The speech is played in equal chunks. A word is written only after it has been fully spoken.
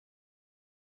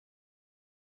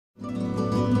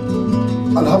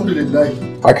Alhamdulillah.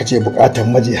 Aka ce bukatar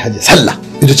maje haji sallah.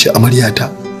 Ita ce amaryata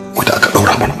wadda aka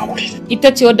daura mana aure.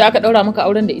 Ita ce wadda aka daura maka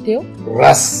auren da ita yau?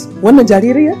 Ras. Wannan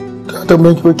jaririya? Ka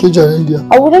tambaye ki ke jaririya.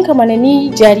 A wurin ka mana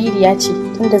ni jaririya ce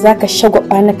tunda zaka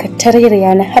shagwaba na ka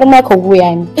tarayya na har ma ka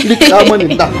goya ni. Rika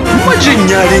mani da. Mijin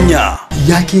yarinya.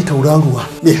 Ya ke tauraruwa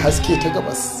mai haske ta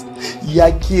gabas.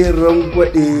 Ya ke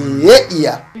rangwade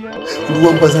iya.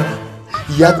 Ruwan bazara.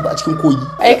 Ya zuba a cikin kogi.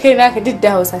 Ai kai naka duk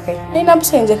da Hausa kai. Ai na fi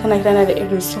son yanzu kana kirana da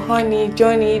irin su Honey,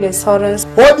 Johnny da sauransu.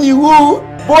 Hollywood,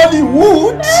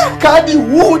 Bollywood,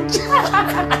 Candywood.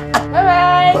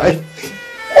 Bye bye.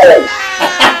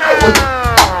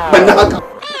 Banna haka.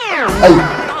 Ai,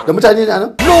 da mutane na nan?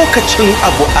 Lokacin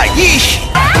abu a yi shi.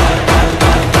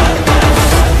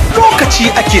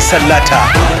 Lokaci ake sallata.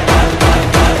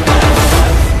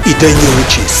 Idan ya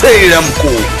wuce sai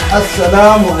ramko.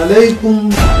 Assalamu alaikum.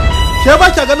 Ke ba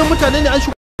kya ganin mutane ne an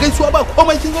shigo gaisuwa ba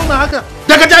komai kin zauna haka.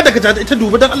 Daga ita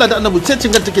dubi dan Allah da Annabi sai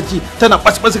cingar take ci tana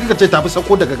basbas kika ce tafi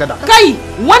sako daga gada. Kai,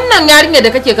 wannan yarinya da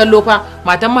kake kallo fa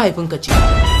matan mahaifinka ce.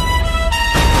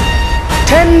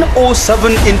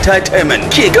 1007 Entertainment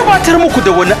ke gabatar muku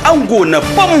da wani ango na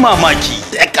ban mamaki.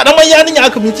 Karamar yarinya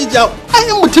aka minci ja. Ai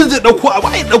mutum zai dauko abu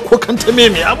ai dauko kanta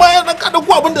meme. A baya na ka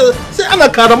dauko abinda sai ana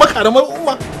karamar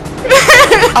umma.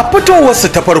 A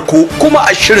fitowarsu ta farko kuma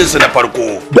a shirinsu na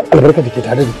farko. Da albarka da ke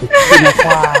tare da ke.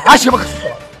 Ashe baka so.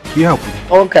 Ki hakuri.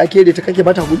 Tsawon ka ake da ta kake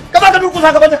bata hakuri. Ka za ka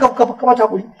durkusa ka bata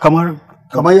hakuri.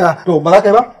 Kamar ya. To ba za ka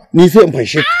yi ba? Ni sai in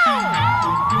fanshe.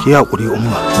 Ki hakuri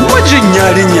umma. Mijin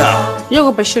yarinya.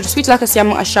 Yau Bashir sweet zaka siya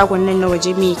min a shagon nan na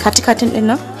waje me katikatin din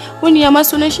nan? Wani ya ma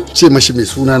sunan shi? Ce mashi mai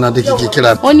suna na da kike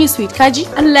kira. Wani sweet kaji?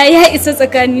 Allah ya isa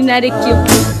tsakanina da ke.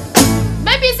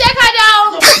 Baby sai ka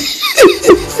dawo.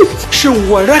 Shin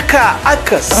waraka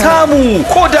aka samu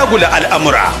ko dagula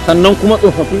al'amura? Sannan kuma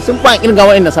tsofaffi sun ba kirga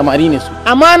wa'anda samari ne su.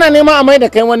 Amana ne ma a mai da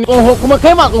kai wani tsoho kuma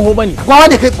kai ma tsoho bane. Kwawa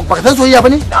da kai baka san soyayya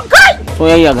bane? Kai!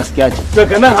 Soyayya gaskiya ce.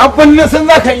 Daga nan habbin ne sun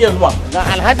zaka iya zuwa. Ga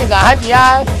Alhaji ga Hajiya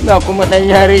ga kuma dan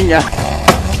yarinya.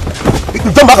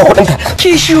 Zan baka kuɗin ka.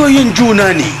 Kishiyoyin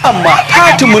juna ne amma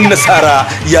hatimin nasara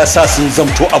ya sa sun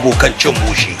zamto abokan cin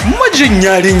mushi. Mijin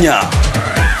yarinya.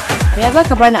 Ya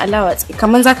zaka bani alawa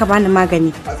kaman zaka bani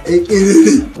magani.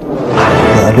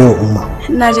 Ya da umma.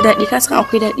 Na ji daɗi ka san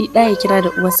akwai daɗi ɗaya kira da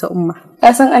uwarsa umma.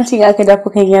 Ka san an ce aka dafa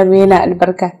kan yaro yana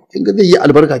albarka. Kin ga zai yi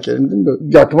albarka kenan tunda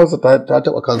jatumarsa ta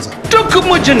taba kansa. Duk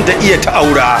mijin da iya ta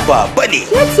aura ba bane.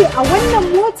 Yace a wannan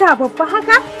mota babba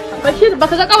haka? Bashir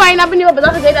baka ga kawayena bane ba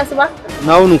za ka gaida su ba?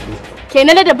 Na wuni ku.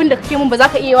 Kenan ladabin da kake mun ba za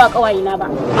ka iya wa kawayena ba.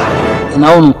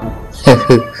 Na wuni ku.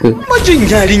 Mijin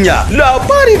yarinya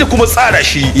labari da kuma tsara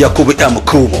shi Yakubu ya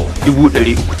Mukomo.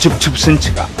 300 cip sun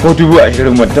cika ko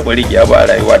 20 ban taɓa riƙiya ba a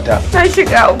rayuwata. Ta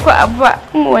shiga uku abba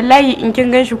wallahi in kin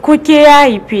ganshi ko ke ya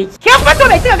haife ki. Ke fato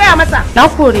mai kika gaya masa? Na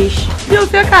kore shi. Yau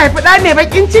sai ka haifi ɗa ne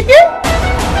bakin ciki?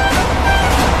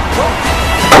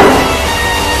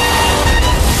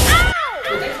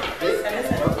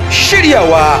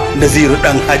 Shiryawa Naziru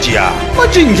dan Hajiya.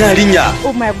 Mijin yarinya.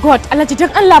 Oh my god, Alhaji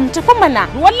dan Allah mu tafi mana.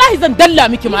 Wallahi zan dalla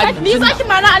miki mali. Ni zaki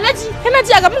mana Alhaji? Kana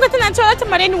ji a gaban ka tana cewa ta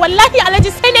mare ni wallahi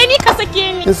Alhaji sai dai ni ka sake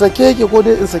ni. In sake ki ko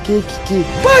dai in sake ki ke.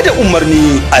 Ba da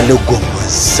umarni Ali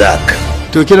Zak.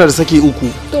 To kina da saki uku.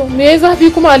 To me ya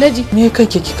zafi kuma Alhaji? Me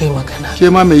kake ki kai magana?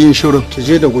 Ke ma mai yin shirin ki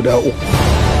je da guda uku.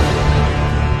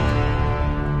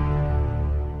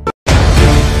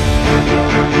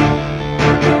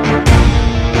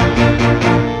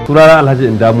 Sunana Alhaji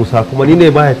Inda Musa kuma ni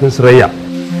ne mahaifin Surayya.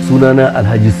 Sunana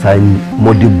Alhaji Sani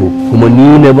Modibo kuma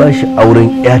ni ne ba shi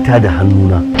auren ƴata da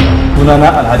hannuna. Sunana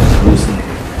Alhaji Sunusi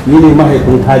ni ne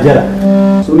mahaifin Hajara.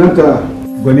 Sunanta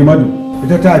Gwani Madu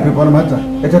ita ta haifi Falmata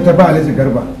ita ta ba Alhaji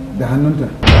Garba da hannunta.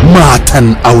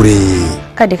 Matan aure.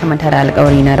 Kada ka manta da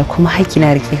alƙawari na da kuma haƙƙi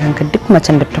na rike kanka duk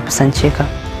macen da ta kusance ka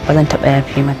ba zan taɓa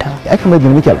yafe mata ba. Ya kamar da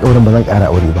miki alƙawarin ba zan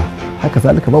ƙara aure ba. Haka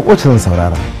zalika ba wacce zan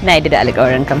saurara. Na yadda da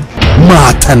alƙawarin kam.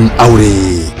 Matan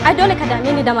aure. Ai dole ka dame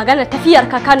ni da maganar tafiyar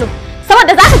ka Kano.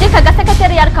 Saboda zaka je ka ga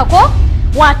sakatariyar ka ko?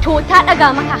 Wato ta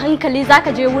daga maka hankali zaka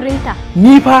je wurin ta.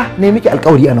 Ni fa ne miki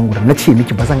alƙawari a nan gurin na ce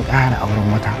miki ba zan ƙara auren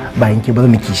wata bayan ki ba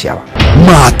zan miki shiya ba.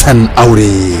 Matan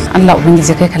aure. Allah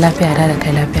ubangiji kai ka lafiya da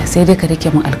kai lafiya sai dai ka rike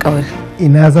mun alƙawari.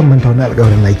 Ina zan manta wani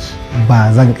alƙawarin naki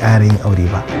ba zan ƙara yin aure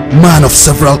ba. Man of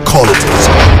several qualities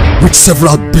with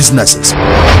several businesses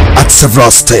at several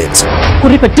states. Ku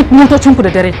rufe duk motocinku da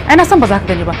dare. Ai na san ba za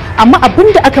ka gani ba. Amma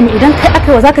abinda aka mu idan kai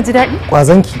aka yi wa za ka ji daɗi?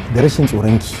 Kwazanki da rashin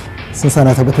tsoronki sun sa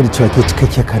na tabbatar da cewa ke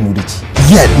cikakkiyar Kano da ci.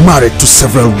 Yet married to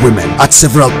several women at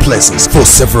several places for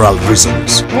several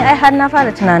reasons. Ni ai har na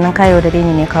fara tunanin kayo da dai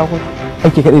ne ka gudu.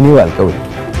 Ake kaɗai ne wa alƙawari.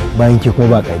 bayan ke kuma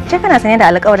ba kai. Ce kana sanye da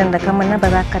alƙawarin da kamar na ba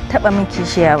za ka taɓa min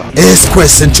kishiya ba. A Square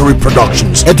Century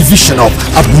Productions, a division of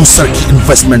Abu Sarki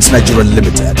Investments Nigeria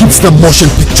Limited, keeps the motion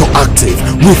picture active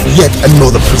with yet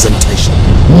another presentation.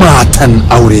 Matan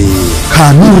Aure,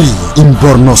 Kanuri in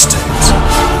Borno State,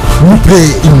 Nupe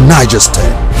in Niger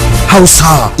State,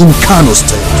 Hausa in Kano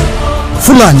State,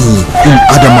 Fulani in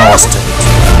Adamawa State.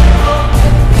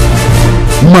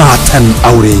 Matan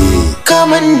Aure.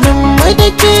 Kamannin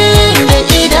madake da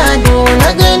idanu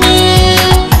na gani,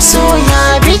 so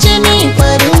ya bi jini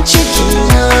farin ciki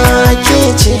na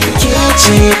ke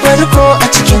ce farko a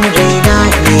cikin raina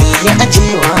ne ya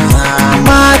ajewa.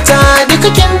 Mata duka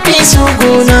kin fi su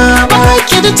gona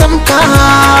baki da tamka,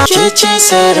 ke ce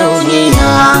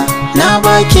sarauniya na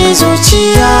baki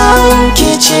zuciya,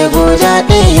 ke ce guda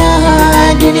ɗaya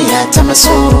duniya ta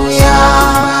masoya.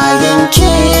 Bayan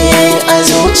ke a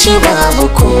zuci babu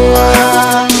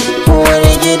kowa, uwar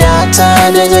gida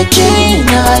ta daga ke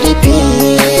na rufe.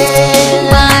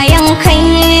 Bayan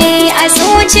kai a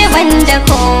zuci banda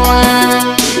kowa,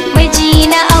 miji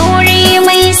na aure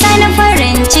mai san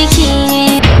farin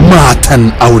ciki.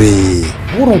 Matan Aure.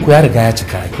 Burin ku ya riga ya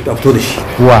cika, ki fito da shi.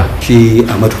 Wa Shi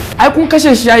Amadu. Ai kun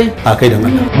kashe shi yayi. A kai dan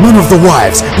Allah. None of the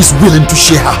wives is willing to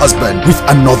share her husband with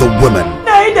another woman.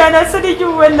 Na yi da na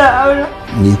sadikin wannan auren.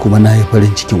 Ni kuma na yi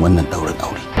farin cikin wannan ɗaurin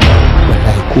aure.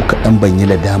 Wallahi ko kaɗan ban yi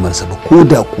nadamarsa ba, ko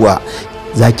da kuwa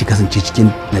za ki kasance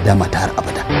cikin nadama ta har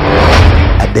abada.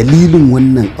 A dalilin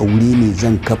wannan aure ne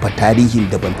zan kafa tarihin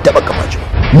da ban taɓa kafa shi ba.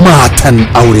 Matan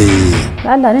Aure.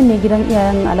 Allah nan ne gidan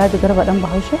iyayen Alhaji Garba dan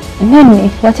Bahaushe? Nan ne,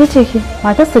 wace ce ke?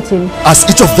 Matarsa ce ne. As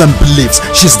each of them believes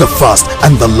she's the first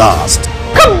and the last.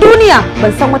 Kan duniya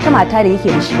ban san wata mata da yake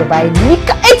da shi ba bayan ni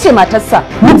kaɗai ce matarsa.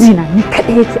 Mijina ni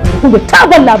kaɗai yake kuma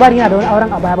taban labari yana da wani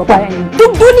auren a baya ba bayan ni.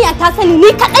 Duk duniya ta sani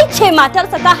ni kaɗai ce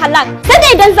matarsa ta halak, sai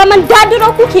dai idan zaman dadiro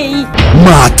kuke yi.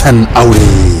 Matan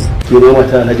Aure. ke ne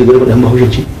mata Alhaji Garba dan Bahaushe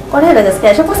ce? Kwarai da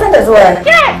gaskiya shi kusan da zuwa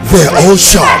na. They're all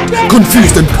shocked,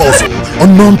 confused and puzzled.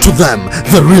 Unknown to them,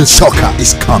 the real shocker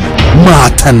is coming.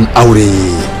 Matan Aure.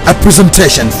 A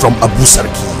presentation from Abu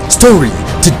Sarki. Story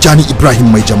Tijjani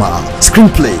Ibrahim Mai Jama'a.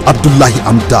 Screenplay Abdullahi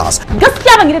Amdas.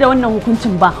 Gaskiya ban gida da wannan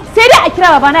hukuncin ba. Sai dai a kira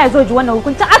babana ya zo ji wannan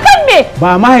hukuncin akan me?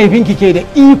 Ba mahaifinki ke da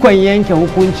ikon yanke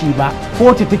hukunci ba.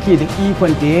 Kotu take da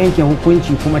ikon ta yanke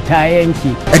hukunci kuma ta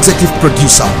yanke. Executive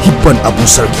Producer Hibban Abu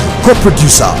Sarki.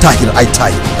 Co-producer Tahir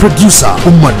Aitai. Producer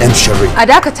Umar M. Sharif. A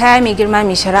dakata ya mai girma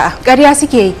mai shari'a. Ƙarya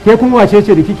suke yi. Ke kuma wace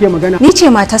ce da kike magana? Ni ce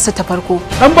matarsa ta farko.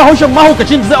 Dan Bahaushen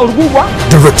mahaukacin da za a ruguwa?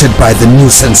 Directed by the new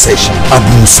sensation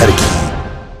Abu Sarki.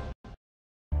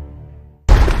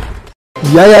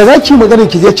 Yaya za ki maganin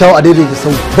ki zai cawo a daidaita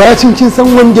sau? Bacin kin san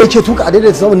wanda yake tuka a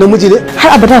daidaita sau namiji ne?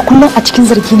 Har abada kullum a cikin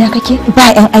zargi na kake?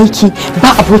 Ba 'yan aiki, ba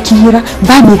abokin hira,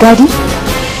 ba mai gadi?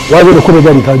 Waje da kuma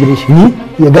gadi ka gidan shi. Ni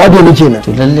ya gado ni kenan.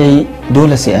 To lallai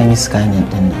dole sai an yi scanning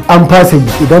din nan. An fasa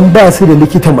yi idan ba su da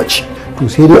likita mace. To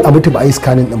sai dai a mutu ba a yi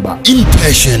scanning din ba.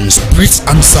 Impatience breeds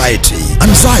anxiety.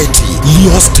 Anxiety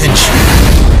lures tension.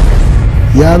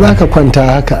 Ya baka kwanta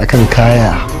haka akan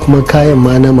kaya kuma kayan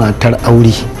ma na matar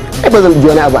aure. Ai ba zan ji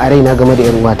wani abu a raina game da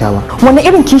 'yar uwata ba. Wani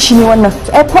irin kishi ne wannan?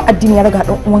 Ai ko addini ya raga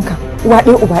dan uwanka. Uwa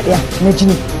ɗaya uba ɗaya na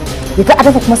jini. Ya ga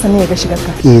adafa kuma sannan ya ga shigarka.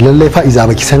 Lallai Fa'iza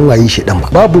baki san waye shi dan ba.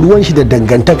 Babu ruwan shi da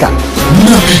dangantaka.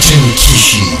 Namijin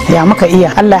kishi. Ya maka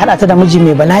iya Allah ya haɗa ta da miji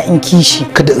mai bala'in kishi.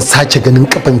 Kada in sace ganin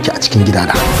kafanki a cikin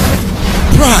gidana.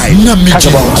 Pride, namijin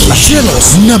kishi.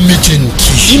 Jealous, namijin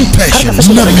kishi.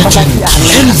 Impatience, namijin kishi.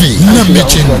 Envy,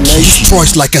 namijin kishi.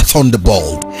 Destroys like a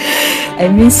thunderbolt. I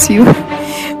miss you.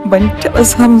 Ban taɓa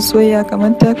samun soyayya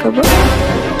kamar taka ba.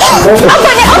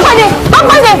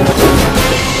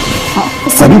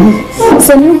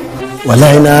 Sani.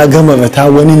 Wallahi na gama bata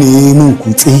wani ne mun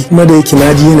kutse kuma da yake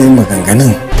naji yanayin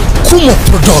maganganun. Kuma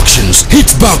Productions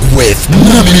hit back with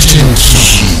namijin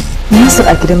kishi. Nasir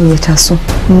a gidanmu ya taso.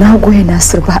 Na goya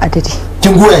Nasir ba adadi.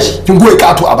 Kin goya shi, kin goya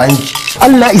kato a bayan ki.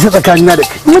 Allah isa tsakanina da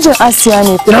kai. Mijin Asiya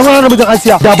ne. Ina ma mijin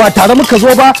Asiya da ba tare muka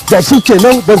zo ba da shi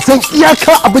kenan ban san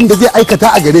iyaka abin da zai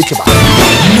aikata a gare ki ba.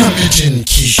 Namijin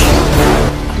kishi.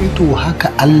 To haka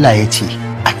Allah ya ce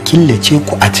a killace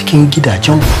ku a cikin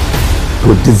gidajen ku.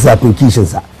 To duk zafin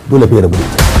kishinsa dole bai rabu da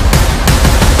ita.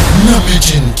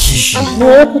 Namijin kishi. Me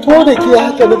ya fito da ke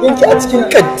haka da ganki a cikin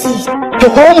kanti? Ta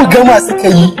ko mu gama suka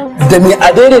yi da mai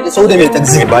adere da sau da mai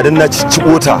taxi. Ba dan na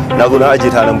cicciko ta na zo na aje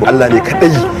ta nan ba. Allah ne kadai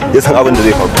ya san abin da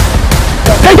zai faru.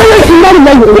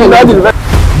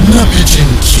 Namijin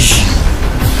kishi.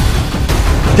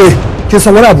 Kin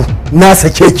san wani abu? Na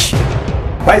sake ki.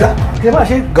 Faiza, kai ba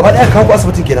shi gaba daya kawo ku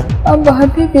asibitin kenan. Abba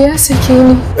Habibu ya sake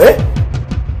ni.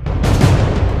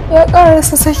 Ya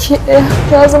karasa sake ɗaya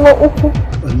ya zama uku.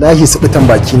 Wallahi subutan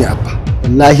baki ne abba.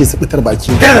 wallahi su fitar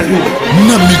baki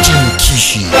namijin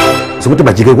kishi su mutu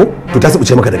baki kai ko to ta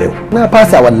subuce maka daga yau na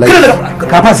fasa wallahi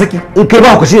ka fasa saki in kai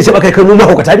ba hukaci ne sai baka kai mu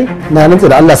mahaukata ne na nan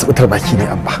da Allah su fitar baki ne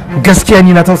abba gaskiya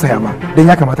ni na tausaya ma dan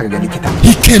ya kamata ka ga likita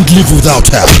he can't live without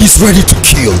her he's ready to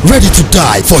kill ready to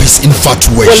die for his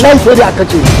infatuation wallahi sai da aka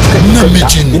ce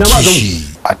namijin kishi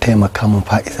a taimaka min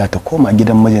Fa'iza ta koma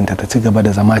gidan mijinta ta ci gaba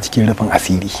da zama cikin rufin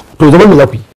asiri to zaman mu za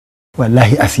ku yi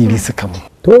wallahi asiri suka mu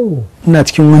to ina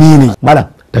cikin wani ne malam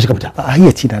tashi ka fita a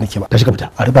hayyaci da nake ba tashi ka fita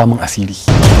a riba min asiri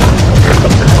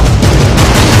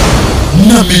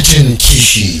namijin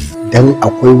kishi dan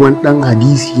akwai wani dan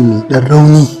hadisi mai dan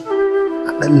rauni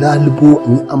a dan lalubo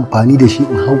in yi amfani da shi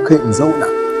in hau kai in zauna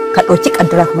ka ɗauki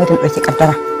kaddara kuma idan ɗauki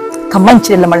kaddara ka mance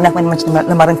da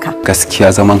lamarin ka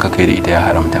gaskiya zaman ka kai da ita ya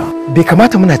haramta bai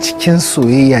kamata muna cikin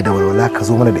soyayya da walwala ka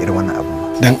zo mana da irin wannan abu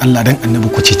dan Allah dan annabi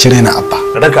ku ce cire na abba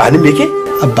ranka halin me yake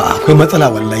abba akwai matsala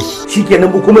wallahi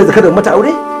shikenan kuma yanzu kada mata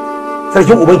aure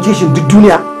sarkin uban kishin duk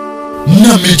duniya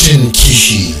namijin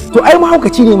kishi to ai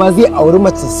mahaukaci ne ma zai auri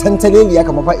mace santaleliya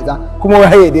kamar Fa'iza kuma wai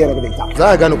haye da ya rabu da ita za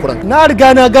ka gane kuran na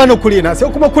riga na gane kure na sai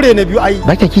kuma kure na biyu ai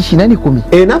baka kishi na ne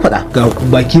komai na faɗa ga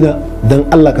baki na dan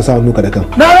Allah ka sa hannu ka da kan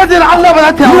na rage da Allah ba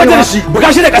za ta yi da shi buga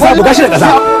shi da ƙasa buga shi da ƙasa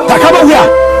ta kama wuya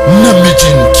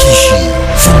namijin kishi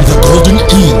from the golden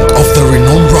ink of the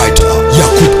renowned writer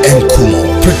Yakub N. Kumo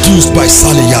produced by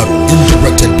Sale Yaro and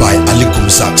directed by Ali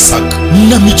Kumzak Sak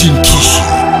namijin kishi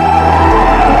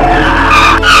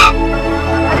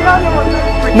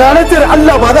na rantse da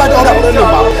Allah ba za a daura auren nan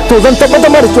ba to zan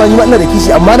tabbatar da cewa ni ma ina da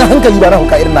kishi amma na hankali ba na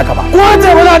hauka irin naka ba ko ce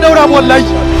ba za a daura mu wallahi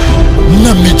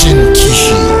namijin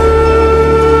kishi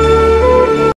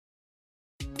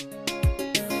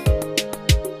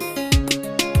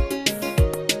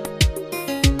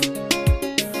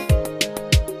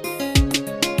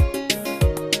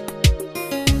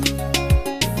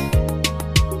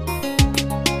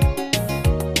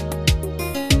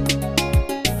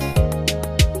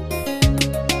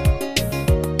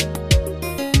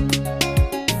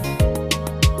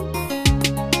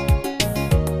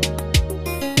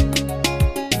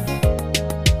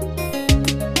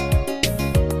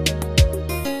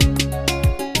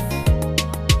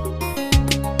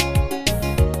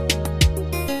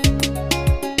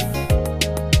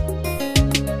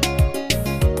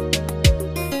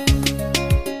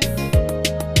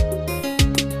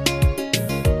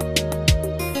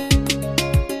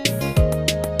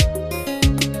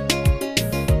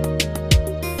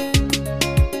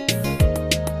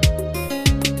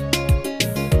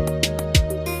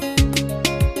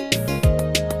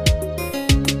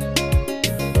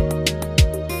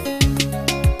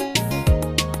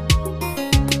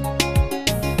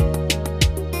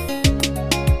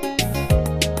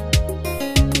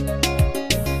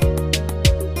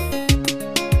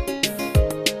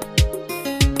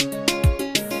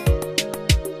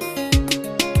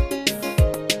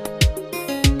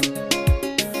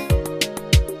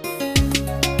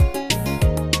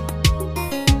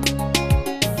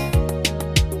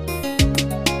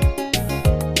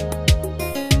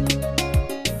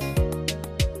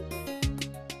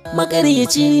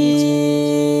makaryaci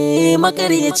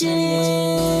makaryaci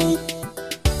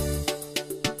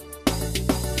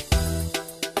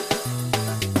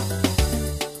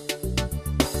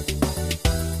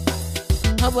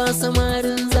haba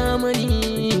samarin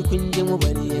zamani kun ji mu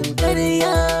bari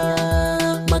ƙarya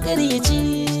makaryaci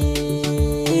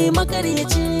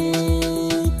makaryaci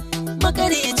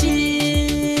makaryaci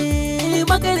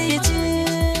makaryaci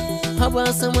haba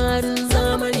samarin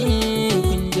zamani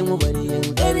kun ji mu bari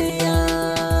ƙarya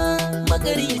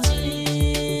makaryaci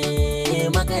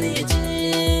makaryaci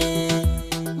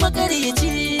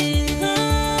makaryaci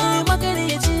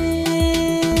makaryaci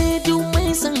duk mai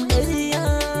san ƙarya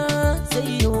sai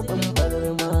yau bambar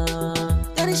ma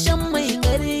ƙarshen mai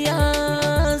ƙarya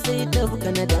zai tafka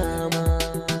nadama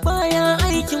baya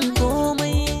aikin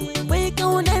komai bai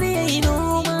kaunar yayi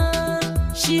noma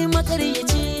shi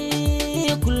makaryaci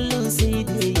kullum sai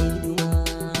da yayi duma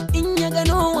in ya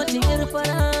gano wata yar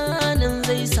fara nan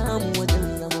zai samu wajen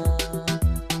zama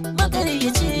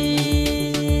makaryaci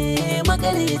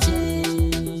makaryaci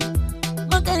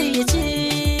makaryaci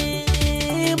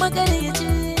makaryaci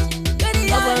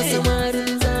ƙarya ba samarin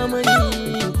zamani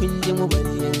kun ji mu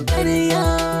bari ƙarya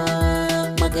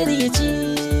makaryaci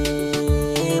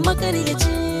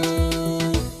makaryaci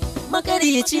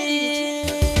makaryaci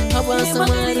haba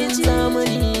samarin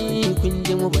zamani kun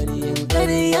ji mu bari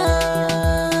ƙarya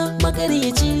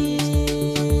makaryaci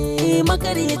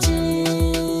makaryaci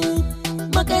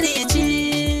makaryaci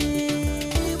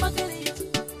makaryaci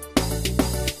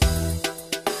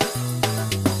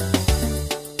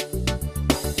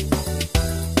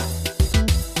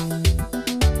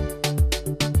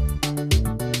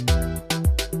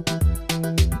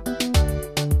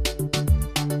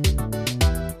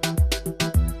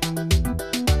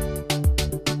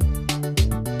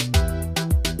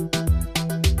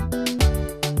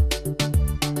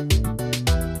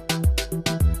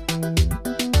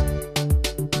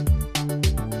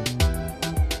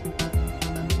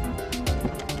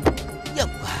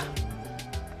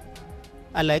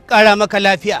Allah ya kara maka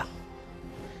lafiya.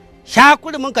 Sha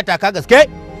kurumin ka taka gaske.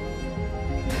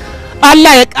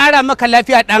 Allah ya kara maka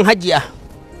lafiya dan hajiya.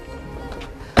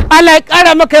 Allah ya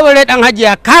kara maka yawan dan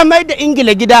hajiya. Ka mai da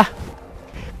Ingila gida.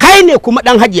 Kai ne kuma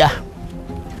dan hajiya.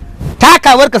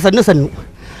 Takawar ka sannu sannu.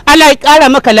 Allah ya kara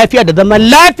maka lafiya da zaman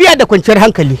lafiya da kwanciyar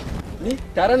hankali. Ni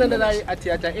taron nan da na yi a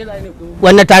tiyata ina ne ko?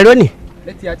 Wannan taro ne?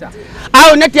 Na tiyata.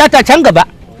 Awo na tiyata can gaba.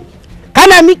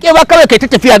 Kana miƙewa kawai kai ta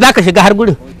tafiya zaka shiga har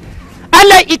gurin.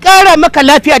 Allah ya ƙara maka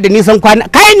lafiya da nisan kwana.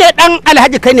 Kai ne dan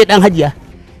alhaji, kai ne dan hajiya.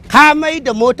 Ka mai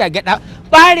da mota gyada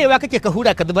barewa kake ka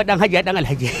hura ka zuba dan hajiya dan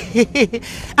alhaji.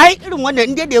 Ai irin wannan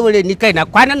in dai da wure ni kaina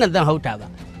kwanan nan zan hauta ba.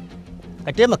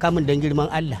 Ka taimaka min dan girman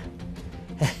Allah.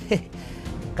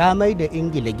 Ka mai da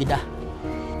Ingila gida.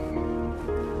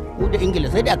 Mu da Ingila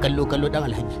sai da kallo dan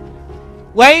alhaji.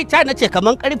 Wai ta nace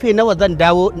kaman karfe nawa zan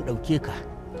dawo in dauke ka.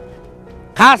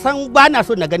 Ka san ba na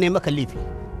so na gane maka laifi.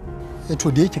 To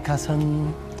da yake ka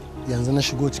san yanzu na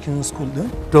shigo cikin school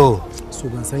din, to so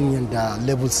ban san yanda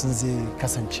levels sun zai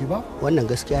kasance ba. Wannan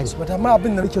gaskiya ne. But amma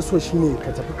abin da nake so shine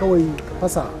ka tafi kawai ka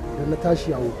fasa idan na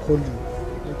tashi a call you.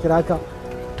 Kira ka.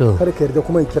 To kada ka yarda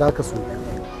kuma in kira ka so.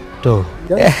 To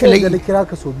dan na kira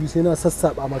ka so biyu sai na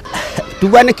sassaba maka.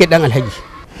 Duba nake dan alhaji.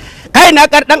 Kai na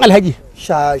kar dan alhaji.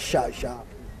 Sha.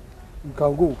 You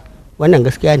can go. Wannan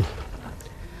gaskiya ne.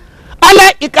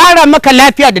 Allah ya ƙara maka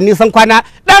lafiya da nisan kwana.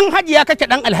 Dan hajiya kake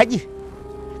dan alhaji.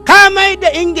 Ka mai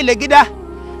da Ingila gida.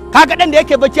 Kaga dan da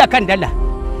yake bacci akan dala.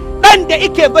 Dan da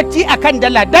yake bacci akan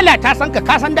dala. Dala ta san ka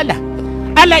san dala.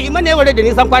 Allah ya mana yawar da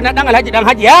nisan kwana dan alhaji dan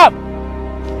hajiya.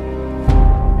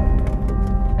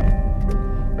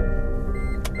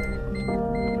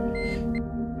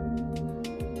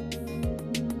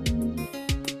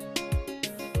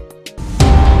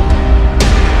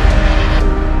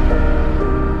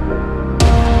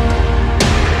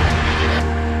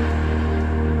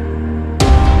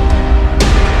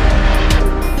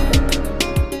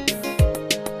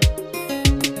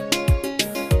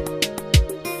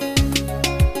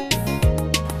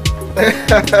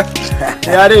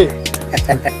 Yare.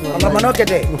 Mama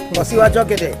kete. Wasiwa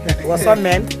jokete. Wasa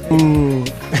men.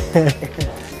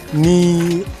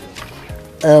 Ni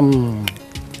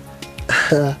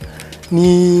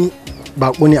ni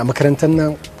bako ne a makarantar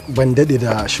nan, ban dade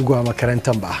da shigowa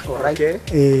makarantar ba.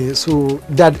 So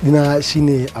dad dina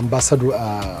shine ambassador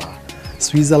a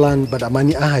Switzerland, but amma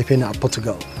ni an haife ni a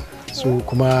Portugal. So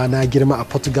kuma na girma a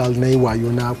Portugal, na yi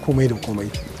wayo na komai da komai.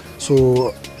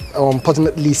 So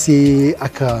unfortunately sai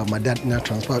aka madad na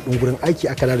transfer din gurin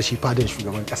aiki aka da shi fadan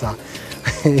shugaban kasa.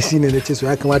 Shine na ce so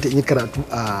ya kamata in yi karatu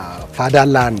a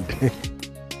fatherland.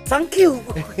 Thank you,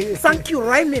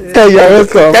 Raymond. Hey, you're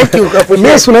welcome. Thank you.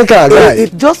 Me sunanka guy.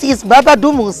 Just is Baba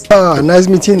Dumus. Nice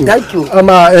meeting you. Thank you.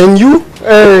 And you?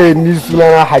 Ni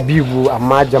sunana Habibu,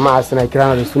 amma jama'a suna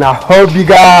kirana da suna Hobby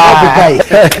guy.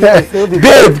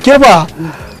 Babe, keba?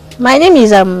 My name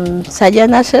is Sadia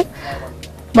Nasser,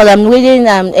 but I'm reading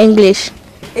English.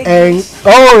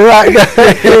 Oh, right.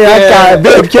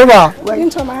 Babe, keba?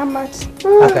 Winter Muhammad.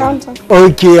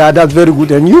 Okay, that's very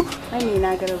good. And you?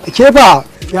 Kefa,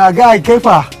 ya guy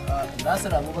Kefa.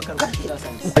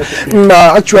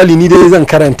 Actually, ni dai zan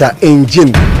karanta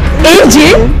engine.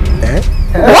 Engine?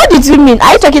 What did you mean?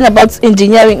 Are you talking about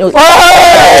engineering? A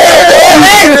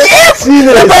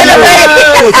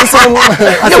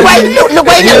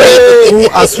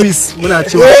Swiss muna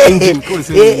cewa engine ko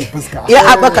sai fuska. Ya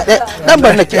abaka dan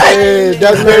banna ki.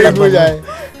 That's very good.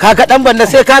 Kaga dan banna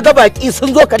sai kaga baki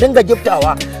sun zo ka dinga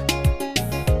giftawa.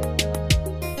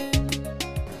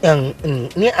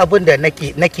 Ni abin da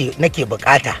nake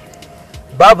bukata,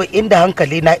 babu inda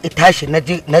hankali na tashi na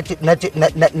ji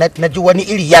wani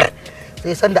iriyar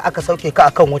sai sanda aka sauke ka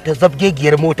akan wata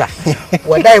zabgegiyar mota.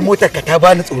 Wallahi motar ka ta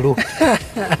bani tsoro.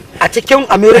 A cikin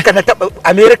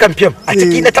American film a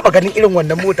ciki na taba ganin irin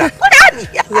wannan mota.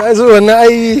 Yanzu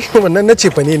wannan na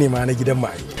cefa ne ma na gidan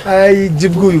ma. Ai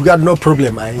Jibgu, you got no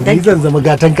problem ai. Ni zan zama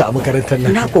gatanka a makarantar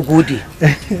nan. Na ku gode.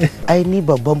 Ai ni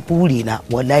babban buri na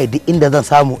wallahi duk inda zan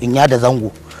samu in ya da zango,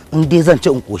 in dai zan ci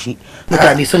in koshi.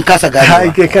 Mutane sun kasa ganewa.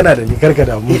 Ai kai kana da ni, karka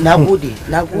damu. Na gode.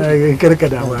 Karka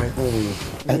damu.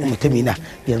 Mutumi na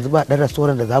yanzu ba dan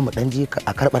restaurant da zamu dan je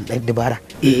a karban dan dubara.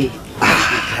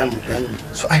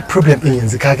 So ai problem din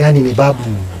yanzu ka gane ne, babu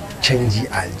canji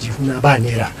a aljihuna, ba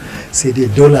naira, sai dai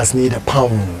dollars ne da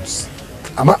pounds.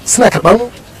 Amma suna karban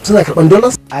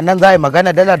dollars? A nan za a yi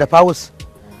magana dala da pounds.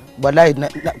 Wallahi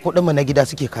kudin mu na gida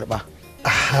suke karba.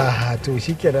 To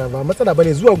shikenan, ba matsala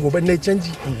bane, zuwa gobe ne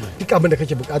canji. Duk abin da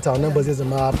kake bukata wannan ba zai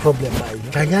zama problem ba.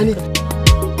 Ka gane?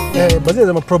 Ba zai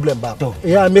zama problem ba.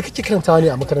 Ya me kake karantawa ne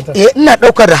a makarantar? Ina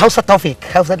daukar Hausa topic.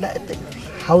 Hausa?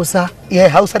 Hausa?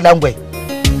 Hausa language.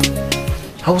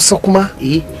 Hausa kuma?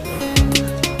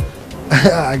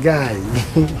 Guy.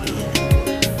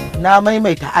 Na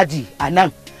maimaita aji a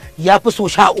nan ya fi so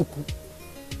 13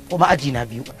 kuma aji na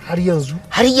 2. Har yanzu?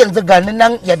 Har yanzu gani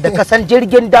nan yadda ka san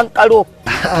jirgin dan karo.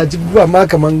 A jibba ma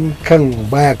kaman kan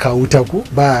baya kawo ta ko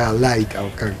ba layi kan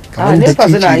kaman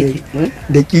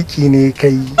dakiki ne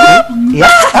kai. Ya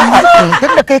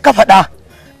tun da kai ka faɗa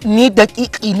ni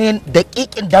dakiki ne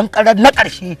dakikin dan karar na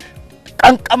ƙarshe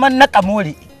kankaman na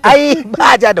kamore. Ai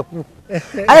ba ja da ku.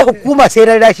 Ai hukuma sai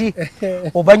rarrashi.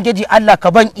 Ubangiji Allah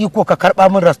ka ban iko ka karba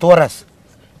min restaurant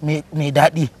mai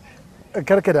daɗi.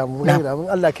 Karka damu,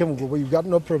 Allah kai mu gobe, you got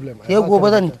no problem. Sai gobe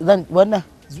zan wannan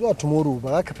zuwa tomorrow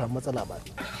ba za ka samu matsala ba.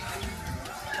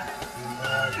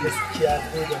 Gaskiya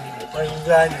ko da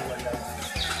banza ne wannan.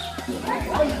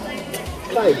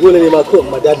 Kai dole ne ma kawai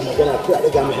madadi magana ko a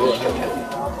daga mishi wannan.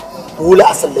 Dole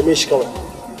a sallame shi kawai.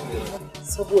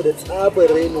 Saboda tsabar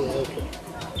rainin hankali.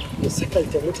 Da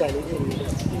sakalta mutane irin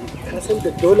ka san da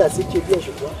dola suke biyan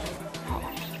shi kuwa?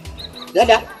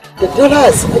 Dala? Da dola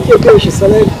ake biyan shi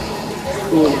salari.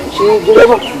 Shi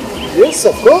direba? Yes,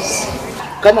 of course.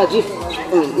 Kana ji?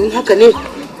 In haka ne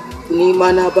ni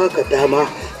ma na baka dama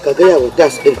ka gaya wa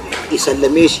das din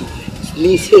isallame shi.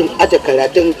 Ni sai in aje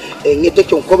karatun in yi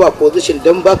takin kwaba position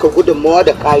don baka gudunmawa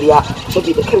da kariya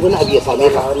saboda kar wani abu ya same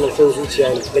ka. Wannan san zuciya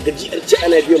ne. Daga ji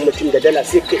ana biyan mutum da dala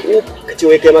sai kai ka ce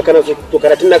wai kai ma kana so to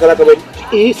karatun naka zaka bari.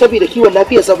 Saboda kiwon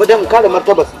lafiya saboda in kare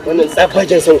martabar. Wannan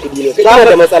tsabajen son kuɗi ne. Kai kana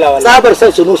da matsala wallahi. Tsabar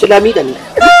son su nusu lami da ni.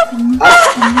 A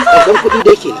kan kuɗi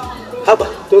da yake haba.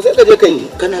 To sai ka je kai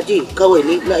kana ji kawai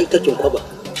ni na ita takin kwaba.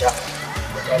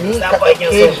 Ni ka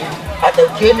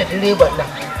ɗauke ni direban nan.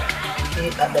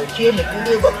 A ɗauke ni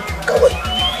direban kawai.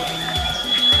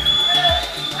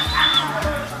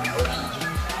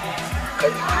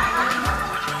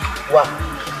 Wa,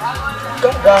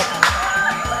 ganga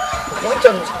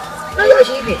wancan na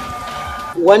yashi ne.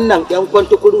 Wannan 'yan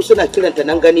kwantukuru suna kiranta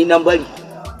nan gani nan bari.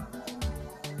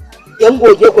 'Yan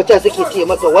goge kwata suke ce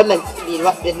masa wannan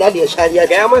laliyar shariya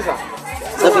gaya masa.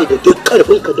 Saboda duk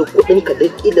karfinka duk kudinka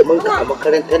duk iliminka a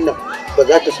makarantar nan ba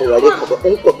za ta saurare ka ba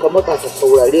in ka maka ta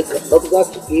saurare ka ba za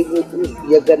ta yi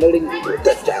ya ganarin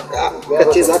ta jaka ka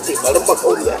ce za ta yi barin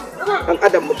makauniya an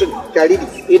adam mutum jariri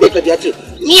idan ka ya ce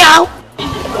miyau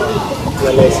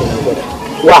wallahi sai na gwada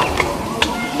wa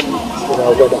sai na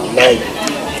gwada wallahi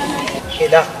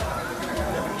kida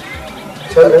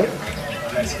sannan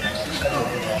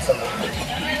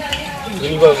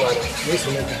ni ba ba ni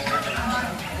sunan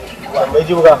mai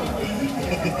juga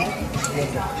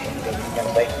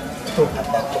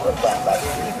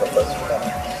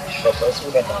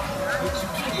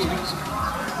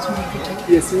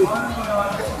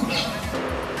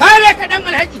kare ka dan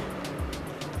alhaji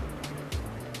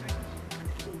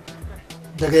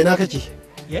daga ina kake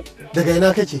daga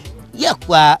ina kake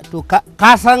yakwa to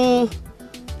ka san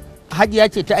hajiya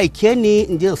ce ta aike ni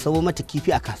in je sabo mata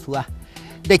kifi a kasuwa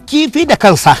da kifi da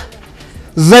kansa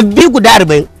zabbi guda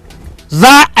 40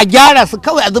 za a gyara su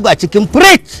kawai a zuba cikin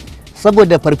fridge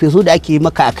saboda farfesu da ake yi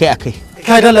maka akai-akai.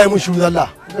 Kai dala mun shu Allah,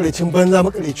 makarecin banza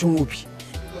makarecin wofi.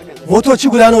 Motoci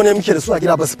guda nawa ne muke da su a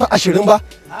gida ba su fi 20 ba?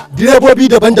 Direbobi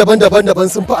daban-daban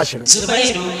sun fi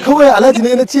 20. Kawai Alhaji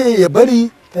ne na ce ya bari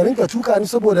ka rinka tuka ni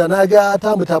saboda na ga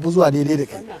ta mu tafi zuwa daidai da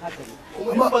kai.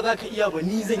 Kuma ba za ka iya ba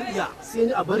ni zan iya sai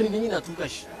ni a bari ni ina tuka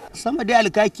shi. Sama dai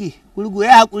alkaki, gurgu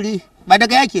ya hakuri ba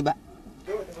daga yake ba.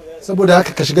 Saboda haka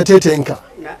ka shiga taitayinka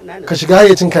ka shiga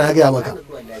hayyacinka na gaya maka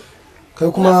kai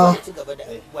kuma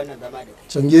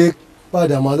cange ba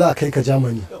da ma za a kai ka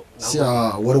Germany sai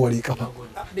a warware kafa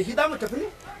da shi za mu tafi ne?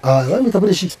 Za mu tafi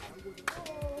da shi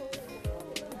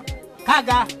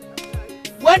kaga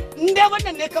inda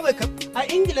wannan ne kawai a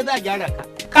Ingila za a gyara ka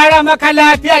kara maka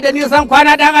lafiya da nisan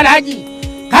kwana dan alhaji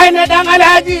kai ne dan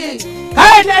alhaji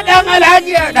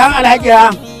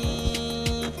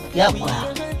ya kwa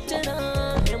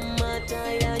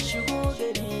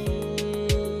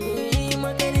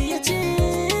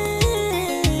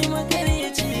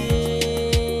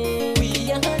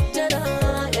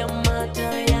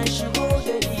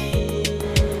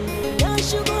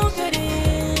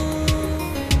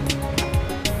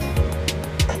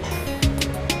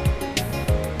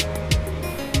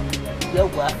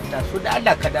yauwa taso da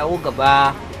Allah ka dawo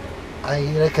gaba. Ai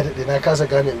raka da na kasa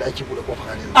gane inda ake bude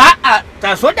kofa ne. A'a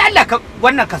taso da Allah ka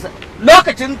wannan kasa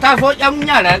lokacin taso yan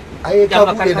yara. Ai ka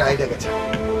bude na ai daga can.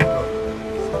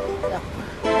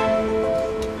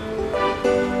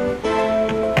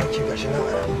 Ki gashi nan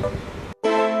a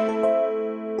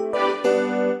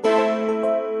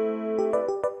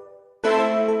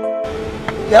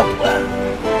yauwa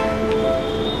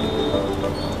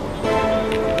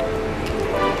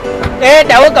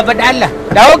dawo gaba da Allah,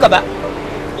 dawo gaba.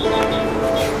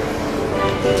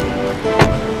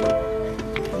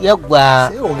 Yawwa.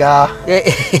 Sai uga.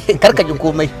 Karka ji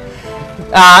komai.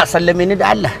 Sallame ni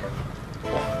da Allah.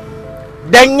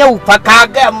 Dan yau fa ka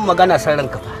ga mun magana san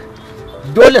ranka fa.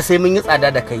 Dole sai mun yi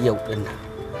tsada da kai yau din nan.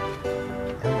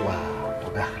 Yawwa,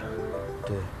 uga.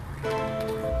 To.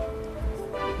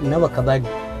 Nawa ka bani?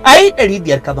 Ai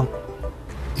 500 ka ban.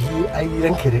 Ai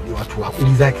ranka daɗe wato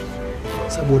hakuri zaki.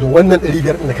 Saboda wannan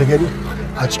 500 ɗin da ka gani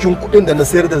a cikin kuɗin da na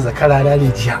sayar da zakara na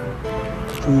ne jiya.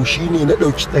 To shine na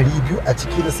ɗauki 200 a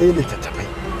ciki na sayar littattafai.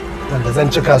 Wanda zan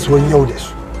ci kasuwan yau da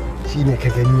su. Shine ka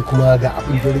gani kuma ga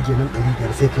abin da rage nan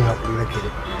 500 sai kai hakuri ranka daɗe.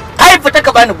 Kai fita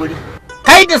ka bani guri.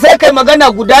 Kai da sai kai magana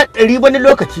guda 100 wani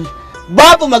lokaci.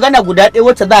 Babu magana guda ɗaya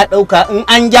wacce za a ɗauka in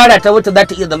an gyara ta wacce za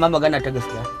ta iya zama magana ta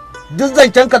gaskiya. Duk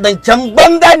zancen ka zancen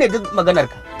banza ne duk maganar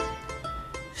ka.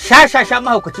 Sha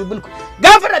mahaukaci bulku.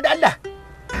 Gafara da Allah.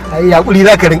 Ai hakuri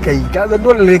za ka rinka yi, ka zan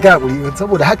dole ne ka hakuri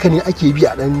saboda haka ne ake bi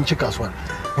a dan ci kasuwa.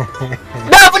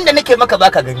 Da abin da nake maka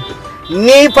baka gani.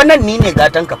 Ni fa nan ni ne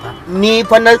gatan ka fa. Ni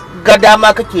fa na ga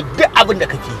dama kake duk abin da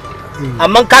kake.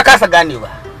 Amma ka kasa ganewa.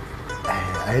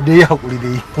 Ai dai hakuri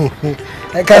dai.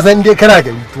 Ai ka san dai kana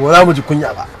gani to za mu ji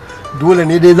kunya ba. Dole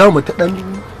ne dai za mu ta dan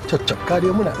caccabka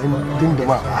dai muna dan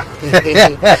dindima ba.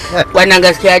 Wannan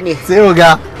gaskiya ne. Sai mu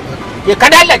ga. Je ka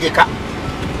dalla je ka.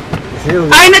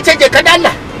 Ai na ce je ka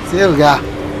dalla. Sai ga.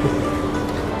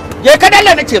 Je ka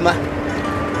dalla na ce ma.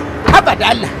 Haba da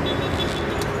Allah.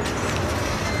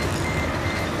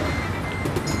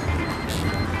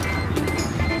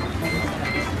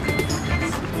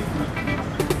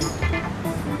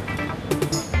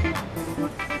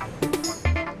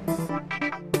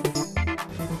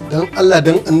 Dan Allah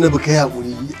dan annabi kai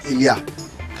hakuri Iliya.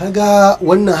 Kaga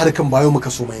wannan harkan bayo muka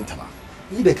so mayinta ba.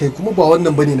 Ni da kai kuma ba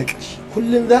wannan bane na ƙarshe.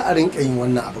 Kullun za a rinka yin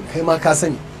wannan abin kai ma ka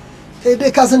sani. Kai dai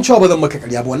ka san cewa ba zan maka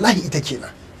ƙarya ba wallahi ita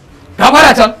kenan. Ka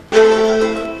fara can.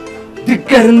 Duk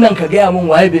garin nan ka gaya min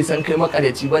waye bai san kai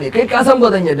makaryaci bane. Kai ka san ba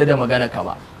zan yarda da magana ka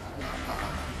ba.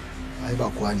 Ai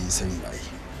ba kowa ne ya sani ba ai.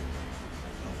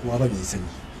 Kowa ba ne ya sani.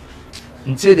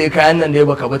 In ce dai kayan nan dai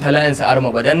baka bi ta layin sa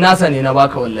arma ba dan nasa ne na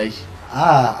baka wallahi.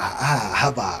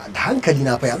 Haba da hankali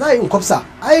na fa ya za in kwafsa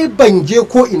ai ban je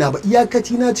ko ina ba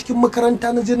iyakaci na cikin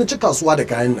makaranta na je na ci kasuwa da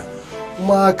kayan nan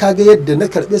kuma kaga yadda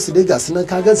na karbe su dai ga su nan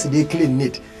kagan su dai clean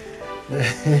neat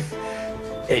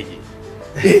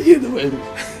Zubairu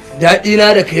daɗi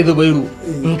na da kai Zubairu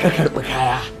in ka karɓi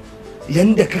kaya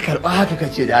yanda ka karɓa haka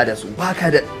kace da su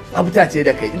baka da tsafta ce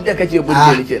da kai inda kace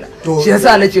burge ni kenan shi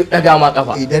yasa nace daga ma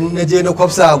kafa idan na je na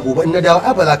kwafsa gobe in na dawo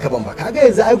ai ba za ka ban ba kaga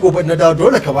yanzu ai gobe na dawo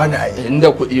dole ka bani ai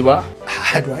inda kuɗi ba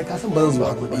to ai ka san ba zan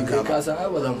zuwa kuɗi ka ka san ai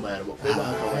ba zan bayar ba ko ba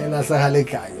haka ai na san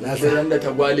halinka ai na san da ta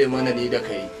gwale mana ni da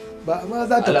kai ba ma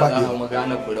za ta kwaɓe Allah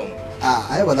magana kuran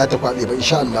ai ba za ta kwaɓe ba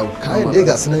insha Allah kayan dai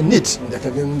ga sunan neat da ka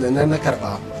ga da na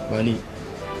karba bani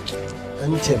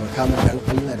an taimaka min dan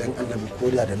Allah dan annabi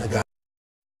koda da na ga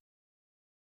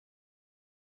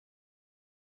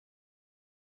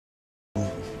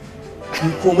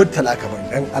ko murtala ka ban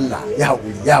dan Allah ya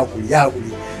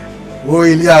haƙuri o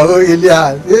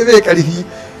Iliya sai bai karfi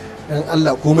dan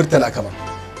Allah ko murtala ka ban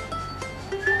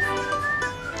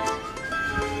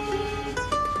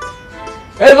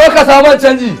kai zo ka samu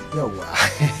canji yawa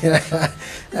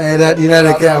ai daɗi na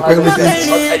da kai akwai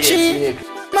mutunci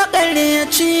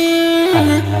makaryaci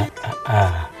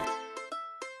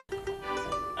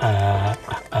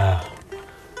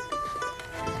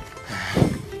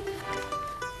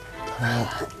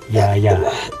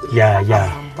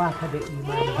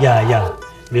ya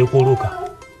me koro ka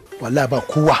wallahi ba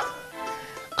kowa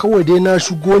kawai dai na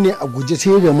shigo ne a guje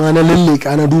sai da ma na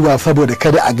lalleka na duba saboda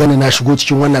kada a gane na shigo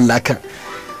cikin wannan lakan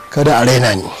kada a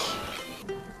raina ni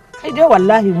kai dai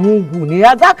wallahi mugu ne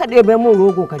ya za ka ɗebe min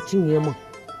rogo ka cinye min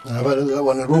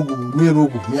wani rogo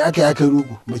me aka yi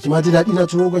rogo baki ma ji daɗi na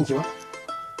ci rogon ki ba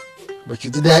baki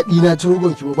ji daɗi na ci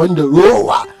rogon ki ba banda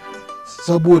rowa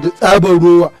saboda tsabar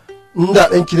rowa in da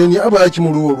ɗan ki ne a ba ki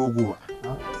mun rowa rogo ba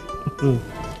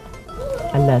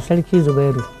Allah sarki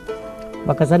Zubairu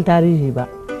baka san tarihi ba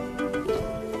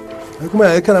ai kuma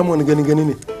yaya kana mu wani gani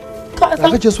ne ka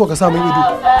kake so ka sa min ido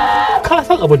ka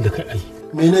san abin da kai ai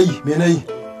me nayi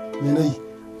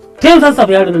kin san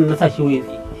sabu yaron nan na sa shi waye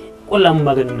kullan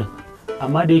maganin nan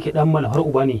amma da yake dan malahar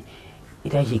uba ne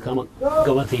ita shi kama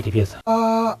gaban sai tafiyarsa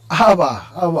haba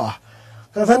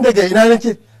ka san daga ina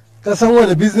nake ka san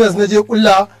wani business na je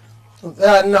kulla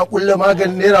tsaya ina kulla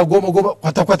maganin naira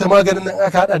 10 kwata maganin nan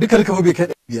aka hada duka bai kai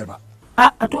 500 ba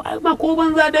a to ai ba ko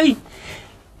banza dai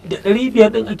da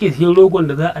 500 din ake siyan rogon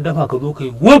da za a dafa ka zo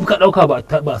kai wuf ka dauka ba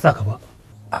sa ka ba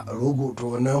a rogo to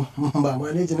wannan ba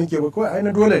maneji nake ba kawai ai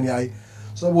na dole ne ai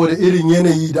saboda irin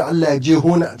yanayi da Allah ya je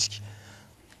hona a ciki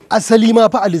asali ma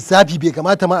fa a lissafi bai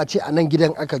kamata ma a ce a nan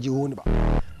gidan aka je honi ba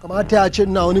kamata ya ce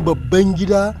ina wani babban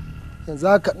gida yanzu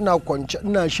haka ina kwance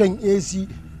ina shan AC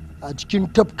a cikin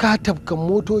tafkan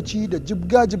motoci da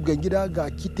jibgan gida ga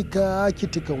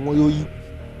kitikan wayoyi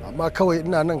amma kawai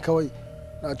ina nan kawai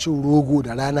na cin rogo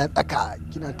da rana tsaka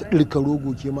kina ta ɗirka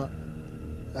rogo ke ma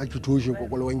za ki toshe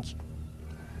kwakwalwanki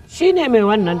shi ne mai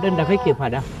wannan ɗin da kake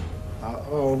fada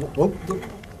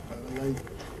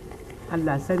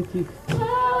Allah sarki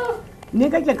ni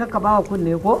kake kaka bawa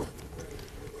kunne ko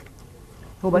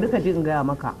to bari ka ji in gaya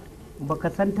maka baka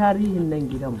san tarihin nan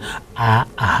gidan ba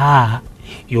aha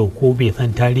yau ko bai san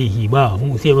tarihi ba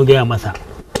mu sai mu gaya masa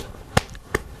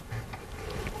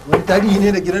wani tarihi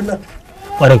ne da gidan nan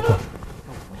ƙwarai kuwa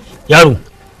yaro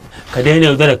ka daina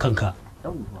yaudarar kanka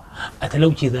a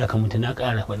talauci za ka mutu na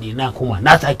ƙara faɗi na kuma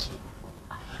na saki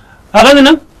a ganin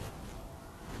nan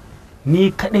ni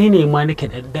kaɗai ne ma nake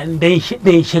da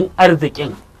danshin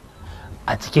arzikin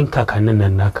a cikin kakannin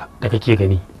nan naka da kake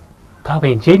gani ka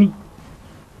fahimce ni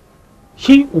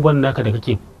shi uban naka da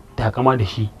kake takama da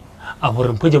shi a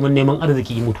wurin fijimin neman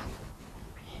arziki ya mutu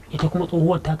ita kuma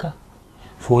tsohuwar taka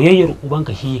soyayyar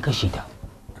ubanka shi ya kashe ta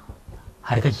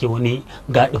har kake wani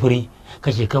gaɗifiri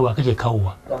kake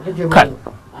kawowa kan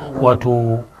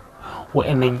wato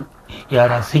wa'annan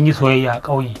yara sun yi soyayya a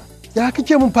ƙauye ya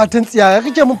kake mun fatan tsiya ya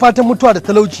kake mun fatan mutuwa da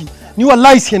talauci ni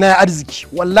wallahi sai na yi arziki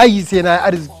wallahi sai na yi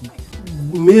arziki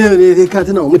me ne dai ka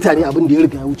tuna wa mutane abin da ya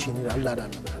riga ya wuce ne da Allah da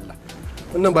Allah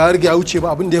wannan ba ya riga ya wuce ba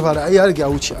abin da ya faru ai ya riga ya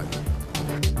wuce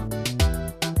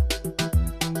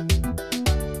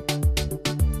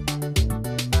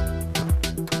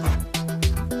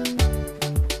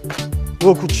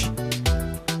lokaci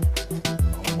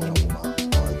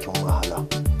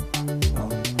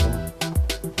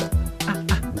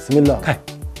bismillah kai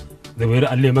zabairu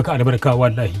Allah ya maka albarka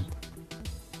wallahi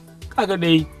kaga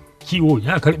dai kiwo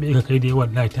ya karbe ka kai dai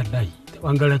wallahi tallahi ta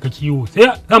bangaren ka kiwo sai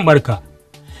zan barka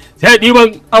sai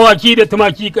diban awaki da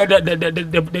tumaki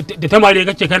da tamare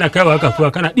kake kana kaiwa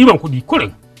kasuwa kana diban kuɗi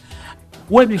kurin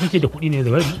wai me kake da kuɗi ne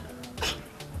zabairu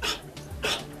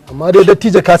amma dai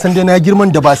dattijo ka san dai na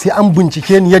girman da ba sai an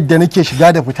bincike ni yadda nake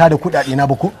shiga da fita da kuɗaɗe na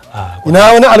ba ko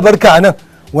ina wani albarka anan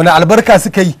wani albarka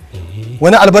suka yi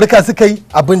wani albarka suka yi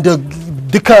abin da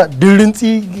duka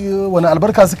dirintsi wani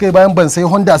albarka suka yi bayan ban sai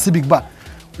Honda Civic ba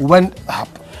uban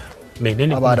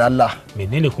menene ba da Allah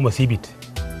menene kuma Civic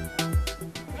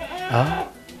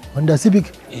Honda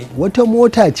Civic wata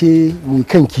mota ce mai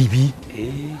kan kibi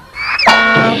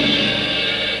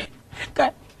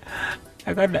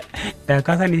da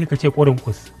ka sani ka ce kurin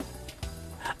kus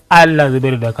Allah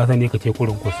zubairu da ka sani ka ce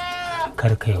kurin kus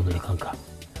kar ka yaudare kanka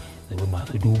zubi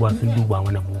masu duba sun duba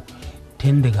mana mu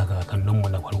tun daga kakanninmu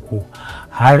na farko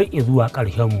har zuwa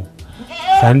ƙarshenmu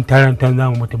san tarantar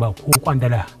zamu mutu ba ko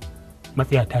kwandala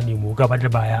matsayata ne mu gaba da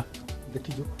baya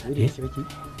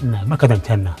na maka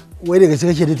zancen nan wai daga shi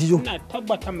kake da tijo ina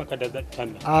tabbatar maka da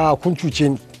zancen nan kun cuce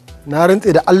ni na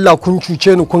rantse da Allah kun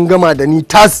cuce ni kun gama da ni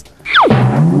tas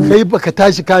kai baka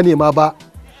tashi ka nema ba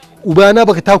ubana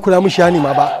baka takura mishi ya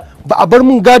nema ba ba a bar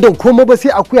mun gadon komai ba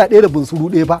sai akuya ɗaya da bunsuru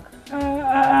ɗaya ba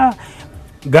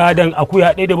gadon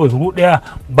akuya ɗaya da bunsuru ɗaya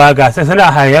ba ga sai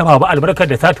sana hayyafa ba albarkar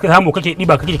da samu kake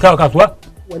ɗiba kake kawo kasuwa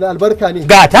wani albarka ne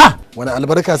gata wani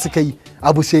albarka suka yi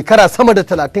abu shekara sama da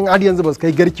 30 har yanzu ba su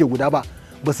kai garke guda ba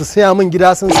ba su saya min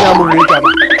gida sun saya min mota ba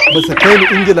ba su kai ni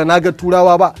ingila na ga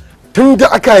turawa ba tun da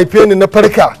aka haife ni na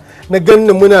farka na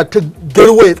ganni muna ta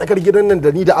garwaye tsakar gidan nan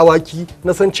da ni da awaki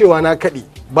na san cewa na kaɗe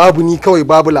babu ni kawai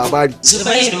babu labari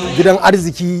gidan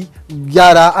arziki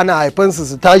yara ana haifansu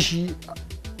su tashi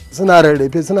suna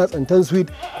rarrafe suna tsantan sweet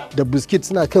da biskit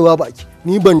suna kaiwa baki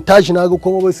ni ban tashi na ga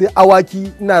kuma ba sai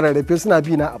awaki ina rarrafe suna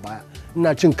bi na a baya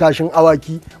ina cin kashin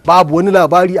awaki babu wani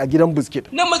labari a gidan biskit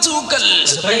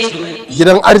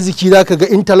gidan arziki zaka ga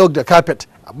interlock da carpet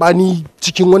amma ni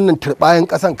cikin wannan turbayan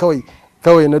kasan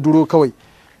kawai na duro kawai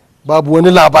babu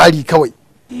wani labari kawai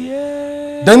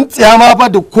dan tsiyama ba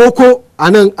da koko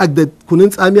a nan da kunun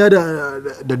tsamiya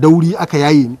da dauri aka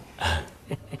yaye ni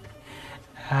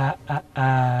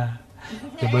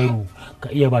Zabairu ka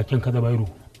iya bakin ka Zabairu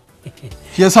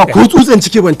shi yasa ko tsutsen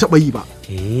ciki ban taba yi ba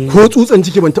ko tsutsen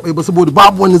ciki ban taba yi ba saboda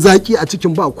babu wani zaki a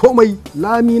cikin ba komai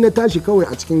lami na tashi kawai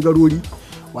a cikin garori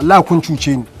wallahi kun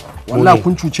cuce ni wallahi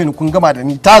kun cuce ni kun gama da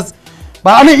ni tas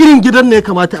ba ana irin gidan ne ya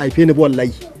kamata a haife ni ba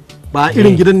wallahi ba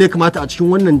irin gidan ne ya kamata a cikin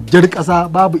wannan jar kasa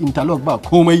babu interlock ba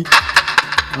komai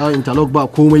interlock ba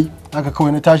komai haka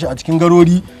kawai na tashi a cikin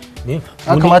garori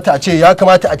ya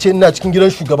kamata a ce ina cikin gidan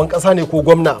shugaban kasa ne ko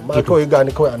gwamna ma kawai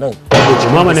gani kawai anan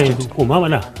koma mana yanzu koma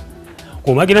mana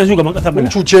koma gidan shugaban kasa mana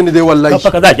cuce ni dai wallahi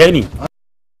kafa kaza ke ni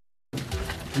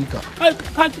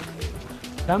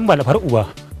dan ba da far'u ba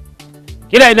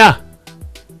kina ina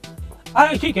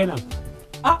a shi kenan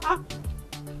a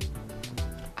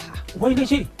wai ne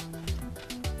shi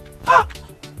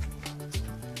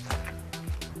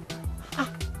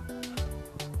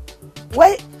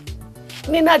wai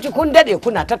ni na ji kun dade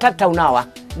kuna ta tattaunawa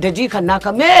da jikan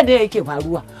naka me ne yake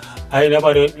faruwa ai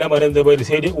lamarin zai bai da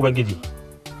sai dai ubangiji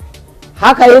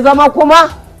haka ya zama kuma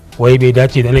wai bai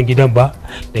dace da nan gidan ba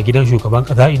da gidan shugaban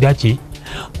kasa ya dace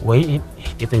wai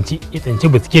ya tsanci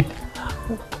biskit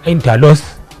intalos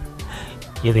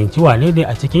ya tsanci wane ne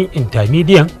a cikin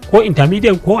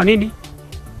intermediate ko wane ne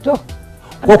to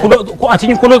ko a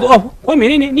cikin close off ko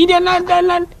menene ni dai na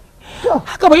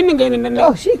haka bai nin gainin nan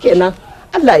to shikenan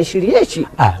Allah ya shirye shi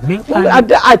amin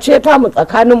addu'a ce ta mu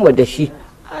tsakanin mu da shi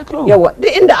yawa duk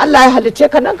inda Allah ya halice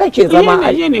ka nan kake zama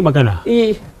ai ne magana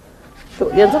to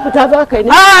yanzu fita za ka yi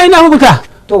ne ina fita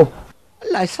to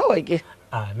Allah ya sauke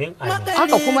amin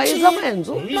haka kuma ya zama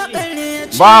yanzu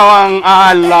bawan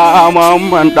Allah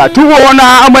mamman da tuwo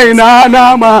na mai na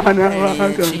nama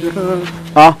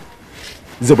na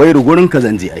Zubairu gurin ka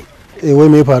zanje ai wai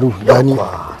me faru gani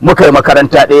muka yi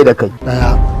makaranta ɗaya da kai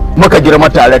muka girma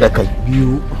tare da kai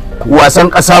wasan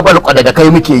ƙasa balkwada da kai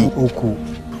muke yi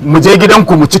mu je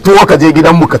gidanku mu ci tuwo ka je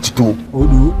gidan mu ka ci tuwo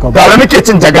tare muke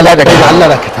cin jagala da kai Allah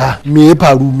rakata me ya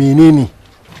faru menene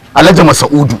Alhaji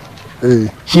Masaudu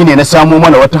shine na samo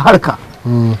mana wata harka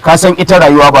ka san ita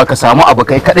rayuwa ba ka samu abu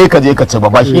kai kadai ka je ka ci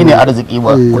ba shine arziki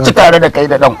ba ku ci tare da kai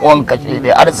da dan uwan ka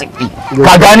shine arziki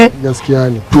ka gane gaskiya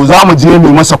ne to za mu je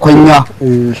mu masa kunya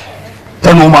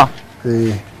ta noma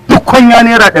duk kunya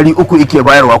naira 300 yake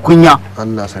bayarwa kunya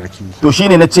Allah sarki to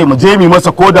shine na ce mu je mu masa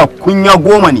koda kunya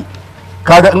 10 ne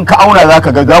kaga in ka auna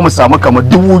zaka ga za mu samu kamar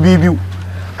 2000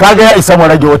 kaga ya isa mu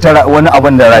rage wani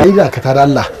abin da rai da ka tare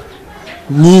Allah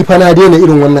ni fa na daina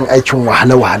irin wannan aikin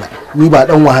wahala ni ba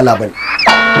dan wahala bane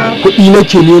kuɗi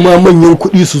nake nema manyan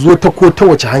kuɗi su zo ta ko ta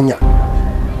wace hanya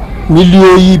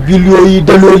miliyoyi biliyoyi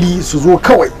daloli su zo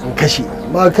kawai in kashe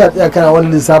ma ka tsaya kana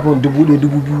wani lissafin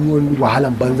 1000 wani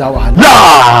wahalan banza wahala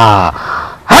la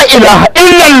ha ilaha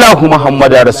illallah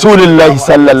muhammadu rasulullahi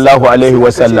sallallahu alaihi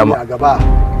wa sallama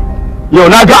yau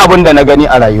na ga abin da na gani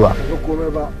a rayuwa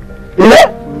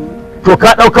to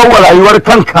ka daukar wa rayuwar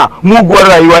kanka muguwar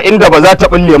rayuwa inda ba za ta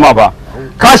bulle ma ba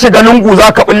ka shiga lungu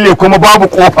za ka bulle kuma babu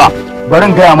kofa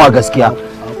barin gaya ma gaskiya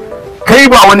kai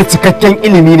ba wani cikakken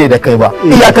ilimi ne da kai ba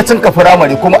iyakacin ka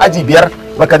firamare kuma aji 5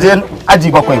 baka je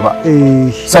aji 7 ba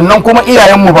sannan kuma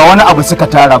iyayenmu ba wani abu suka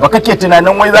tara ba kake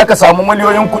tunanin wai zaka samu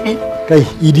miliyoyin kuɗi kai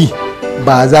idi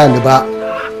ba za ni ba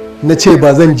na ce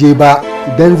ba zan je ba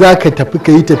idan za ka tafi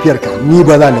ka yi tafiyar ka ni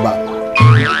ba za ni ba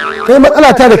kai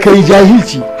matsala ta da kai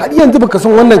jahilci har yanzu baka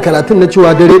san wannan karatun na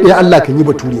cewa dare ɗaya Allah kan yi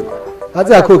bature ba ka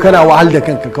tsaya kawai kana wahal da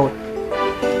kanka kawai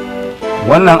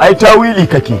wannan ai tawili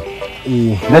kake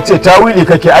na ce tawili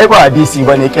kake ai ba hadisi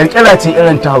ba ne kirkira ce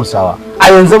irin ta Hausawa a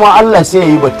yanzu ma Allah sai ya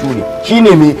yi bature shine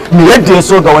me yadda ya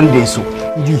so ga wanda ya so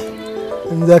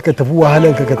in za ka tafi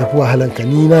wahalanka ka tafi wahalanka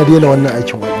ni na daina wannan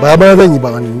aikin ba ma zan yi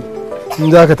ba wani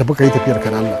in za ka tafi ka yi tafiyar ka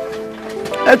Allah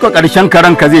ai ko karshen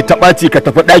karan ka zai taɓaci ka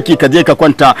tafi ɗaki ka je ka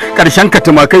kwanta karshen ka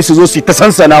tumakai su zo su ta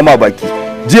sansana ma baki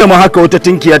jiya ma haka wata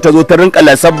tinkiya ta zo ta rinka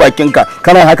lasar bakinka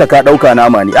kana haka ka ɗauka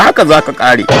nama ne a haka za ka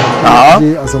ƙare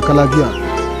a sauka lafiya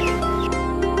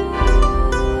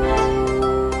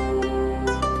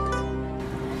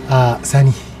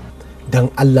sani dan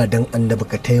Allah dan annabi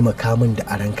ka taimaka min da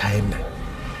aran kayan nan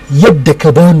yadda ka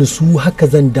bani su haka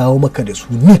zan dawo maka da su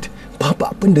neat babu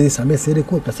abin da zai same sai dai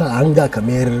kawai ka sa hanga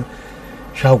kamar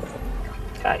shago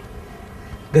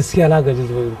gaskiya na gaji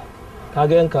Zubairu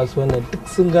kaga yan kasuwan nan duk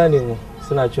sun gane mu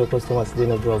suna cewa customer su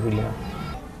daina zuwa guri na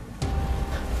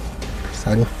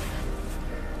sani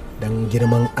dan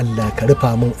girman Allah ka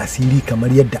rufa min asiri kamar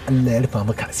yadda Allah ya rufa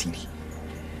maka asiri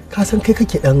ka san kai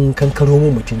kake dan kankaro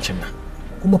mu mutuncin nan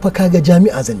kuma fa kaga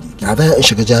jami'a zan je ya bayan in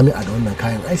shiga jami'a da wannan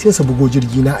kayan ai sai su bugo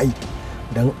jirgi na ai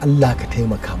dan Allah ka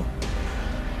taimaka min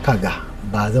kaga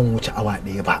ba zan wuce awa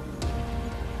ɗaya ba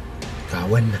ga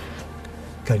wannan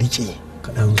ka rike ka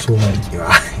dan so ma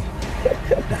rikewa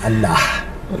da Allah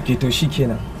okay to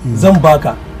shikenan zan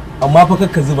baka amma fa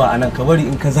kakka zuba anan ka bari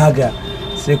in ka zagaya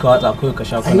sai ka watsa kai ka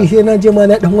sha kwana ai sai na je ma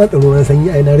na dan watsa ruwan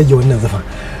sanyi ai na rage wannan zafa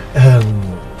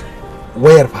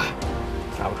wayar fa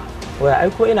waya ai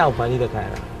ko ina amfani da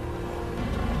kayana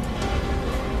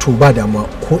to ba dama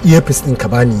ko earpiece din ka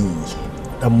bani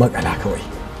dan makala kawai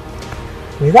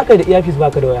me za ka yi da earpiece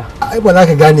baka da waya ai ba za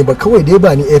ka gane ba kawai dai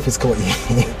ba ni earpiece kawai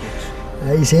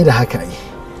ai sai da haka ai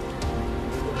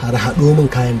har haɗo min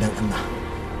kayan dan Allah.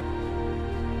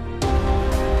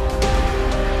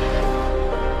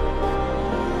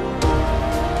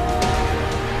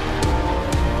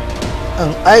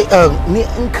 Ni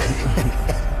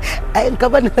in ka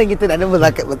bani zan yi tunanin ba za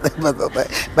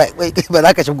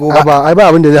ka shigo ba. Ba ai ba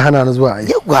abin da zai hana ni zuwa ai.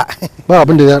 Yawa. Ba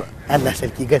abin da zai. Allah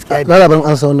sarki gaskiya ne. Lalaban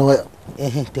an sa wannan waya.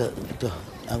 To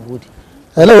an gode.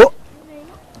 Hello.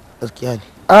 Gaskiya ne.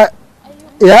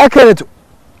 Ya kai ne to.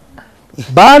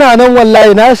 Ba na nan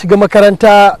wallahi na shiga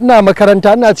makaranta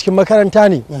ina cikin makaranta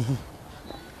ne.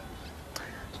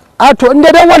 To inda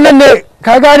dan wannan ne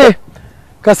ka gane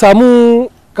ka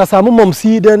samu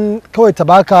mamsi don kawai ta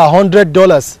baka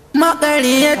 $100.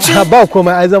 Ba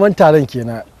komai ai zaman taron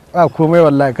kenan. Ba komai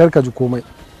wallahi kar ka ji komai.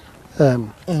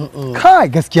 Kai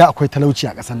gaskiya akwai talauci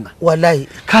a ƙasar nan. Wallahi.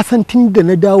 Ka san tun da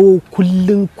na dawo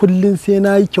kullun sai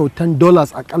na yi kyautan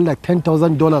dollars akalla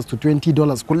 $10,000 to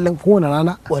 $20 kullun kowane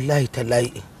rana. Wallahi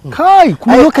tallahi. Kai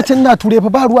kuma lokacin na ture fa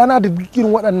ba ruwana da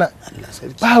irin waɗannan.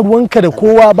 Ba ruwanka da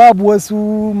kowa babu wasu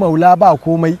maula ba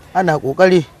komai. Ana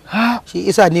kokari. Shi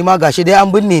isa ni ma gashi dai an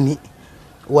binne ni.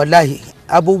 Wallahi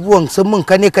abubuwan sun mun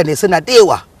kane suna da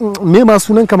yawa. Me ma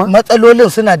sunan ka ma? Matsalolin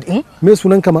suna me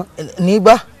sunan ka ma? Ni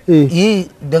ba. Yi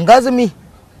dangazumi.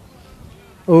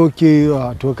 Okay,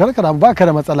 to karkara ba ka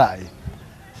da matsala ai.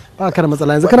 Ba ka da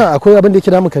matsala yanzu kana akwai abin da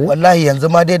yake damu ka ne? Wallahi yanzu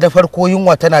ma dai da farko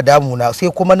yunwa tana damuna sai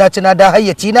kuma na ci na da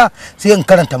hayyaci na sai in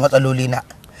karanta matsaloli na.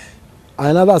 A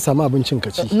ina za a samu abincin ka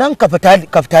ci? Nan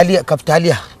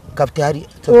kaftaliya.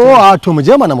 To mu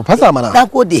je mana mu fasa mana.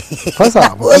 Nagode.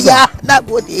 Fasa. Oya,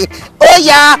 nagode.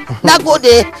 Oya,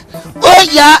 nagode.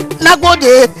 Oya,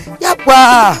 nagode.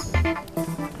 Yabba.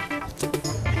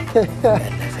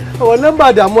 Wannan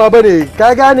ba damuwa bane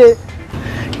ka gane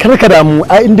kar ka damu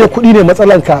a inda kuɗi ne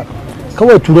matsalanka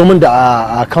kawai turo min da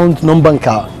account number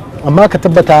ka amma ka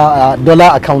tabbata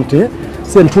dollar account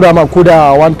sai in tura ma ko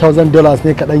da $1,000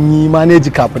 ne ka dan yi manage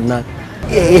kafin nan.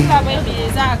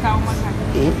 Za a kawo maka.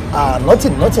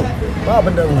 Nothing ba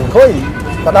abin da kawai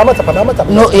fada mata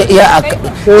no ya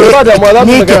ba da mu za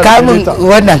ni ke kamun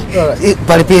wannan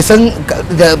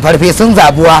farfesun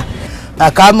zabuwa a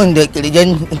kamun da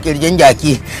kirjen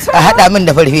jaki a hada min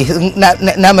da farfesun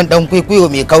naman dan kwikwiyo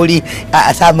mai kauri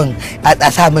a samun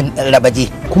rabaje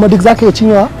kuma duk zaka iya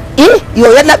cinyewa yo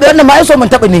yalla bai wannan ma ai so mun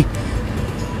tabi ne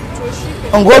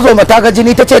an gozo mata ga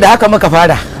jini tace da haka muka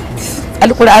fara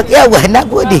alquran yawa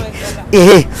nagode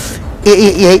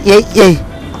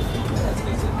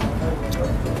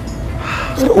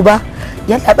uba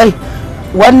yalla bai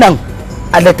wannan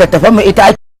a littattafan mu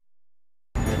ita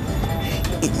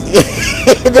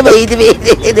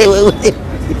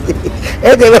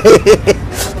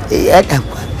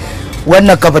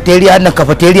wannan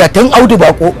cafeteria tun audu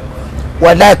bako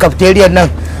wallahi cafeteria nan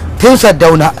tun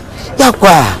saddauna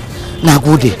yakwa na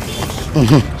gode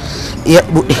ya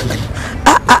bude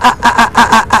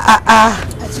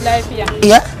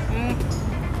ya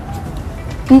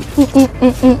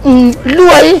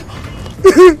luwai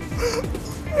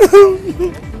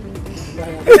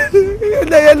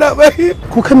yana bai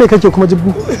kuka me kake kuma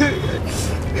jibbu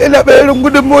yana bai irin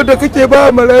gudunmu da kake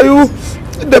ba marayu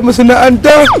da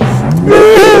masana'anta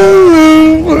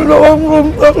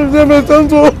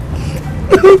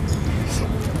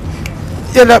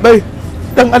yana bai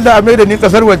dan Allah a mai da ni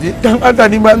kasar waje dan Allah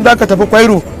ni ma in za ka tafi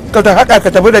kwairo ka ta haka ka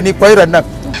tafi da ni kwairon nan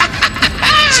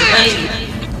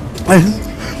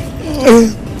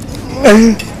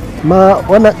ma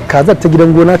wannan kazar ta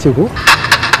gidan gona ce ko?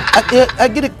 A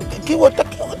gida kiwo ta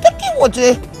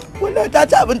ce wannan ta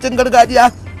ci abincin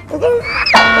gargajiya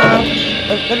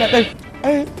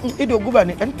ido guba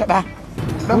ne dan taba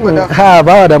ha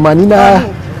ba da mani na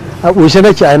a ƙoshe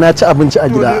nake a na ci abinci a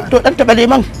gida to dan taba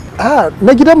leman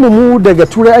na gidan mu daga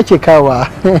turai ake kawa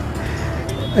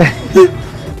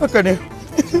haka ne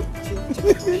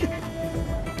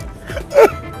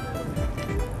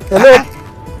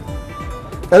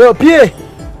hello piye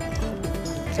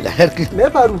me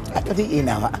faru a tafi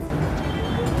ina ma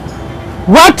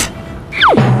what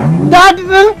dad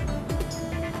din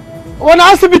wani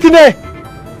asibiti ne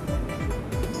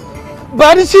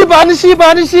ba ni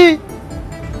shi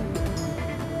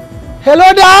hello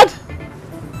dad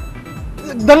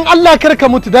dan Allah kar ka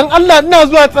mutu dan Allah ina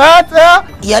zuwa tsaya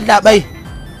yalla bai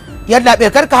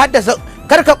kar ka haddasa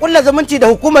kar ka kulla zumunci da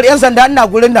hukumar yan sanda ina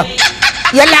gurin nan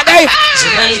yalla bai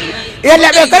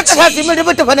kar ka sa su min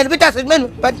rubuta fanal bita su min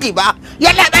fanti ba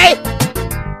yalla bai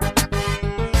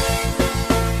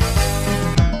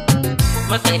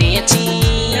makaryaci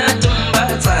ya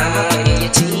tumbata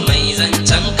makaryaci mai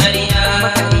zancen karya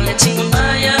makaryaci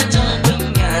baya jin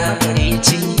kunya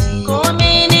makaryaci ko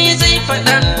mene zai faɗa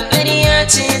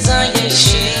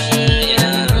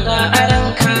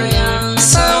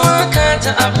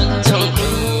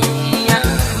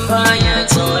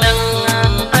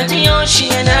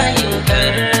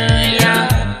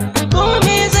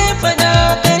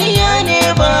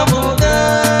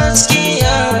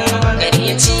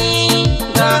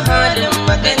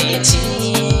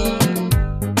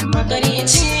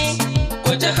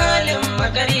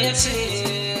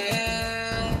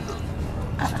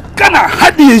kana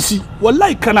haɗiye shi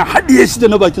wallahi kana haɗiye shi da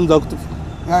na bakin za ku tafi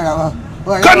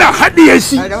kana haɗiye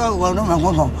shi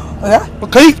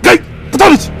kai fita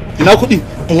da shi ina kuɗi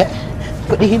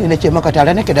kuɗi shine nace maka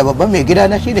tare nake da babban mai gida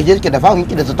na shine je da fawun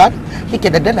ki da sultan yake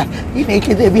da dala shine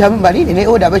yake zai biya min ba ni ne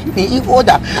oda ba shine yi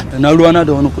oda na ruwana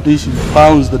da wani kuɗin shi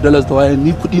pounds da dollars da waye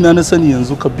ni kuɗi na sani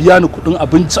yanzu ka biya ni kuɗin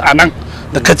abinci a nan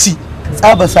da ka ci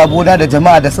tsaba sabona da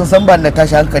jama'a da sun san ban da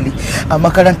tashi hankali a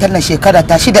makarantar nan shekara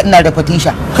ta 6 ina da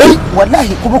fatisha kai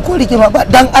wallahi kuma ko rigima ba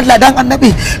dan Allah dan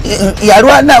annabi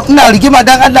yaruwa ina rigima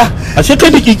dan Allah ashe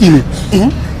kai dakiki ne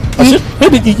ashe kai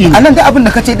dakiki ne anan da abin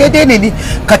da kace daidai ne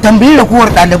ka tambayi rakuwar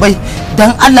dalibai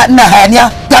dan Allah ina hayaniya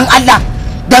dan Allah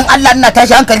ina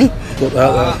tashi hankali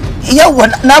yawa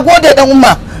nagode dan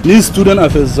umma ni student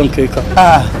affairs zan kai ka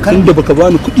inda baka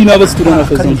bani kuɗi na ba student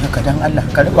affairs zan ka dan Allah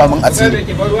ka rufa min asiri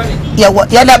yawa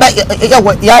yana ba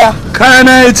yawa yaya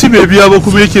kana ya ci bai biya ba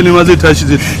kuma yake nema zai tashi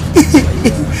zai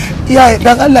yaya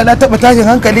dan Allah na taba tashin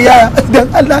hankali yaya dan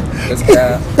Allah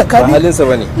gaskiya ba halinsa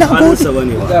bane na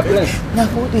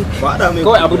gode ba da mai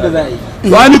kawai abin da za a yi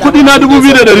ba ni kuɗi na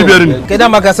 2500 ne kai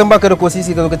dama ka san baka da ko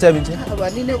sisi ka zo ka ci abinci ba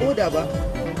ni ne oda ba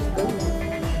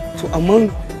to amma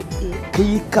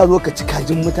kai ka zo ka ci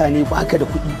kajin mutane baka da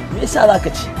kuɗi me yasa za ka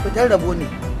ci fitar rabo ne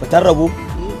fitar rabo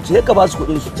sai ka ba su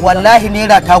kuɗin su wallahi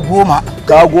naira ta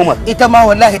 10 ita ma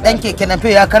wallahi dan keke na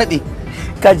ya karbe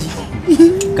kaji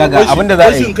kaga abinda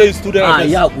za a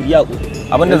yi ya hakuri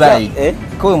abinda za a yi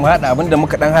kawai mu hada abinda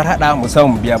muka dan har hada mu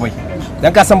samu biya mai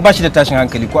dan ka san bashi da tashin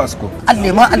hankali ko asko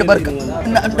Allah ma albarka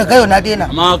daga yau na daina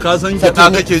amma ka san gida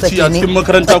kake ci a cikin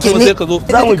makaranta kuma sai ka zo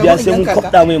za mu biya sai mun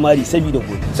kwabda mai mari saboda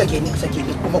gobe sake ni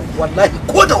kuma wallahi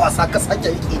ko da wasa ka sake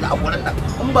yake na gurin nan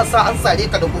in ba sa an sare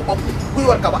ka da gogon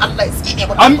gwiwar ka ba Allah ya tsine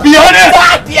ba an biya ne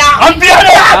an biya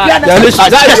ne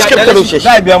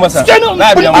za a biya masa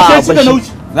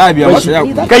za a biya masa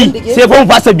kai sai fa mu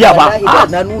fasa biya ba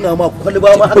na nuna ma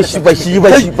kwalba ma bashi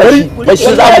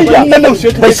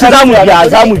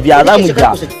za mu biya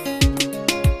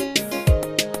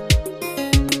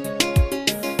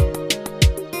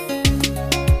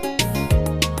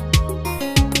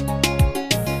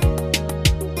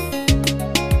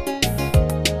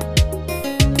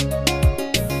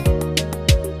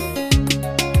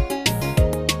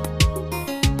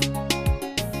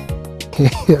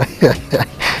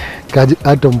kaji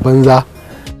katon banza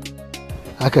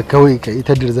haka kawai ka yi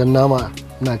ta dirzan nama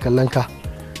ina kallon ka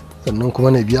sannan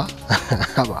kuma na biya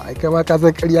ba ai kai ma ka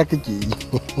san ƙarya kake yi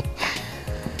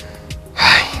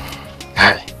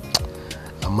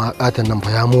amma katon nan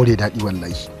fa ya more daɗi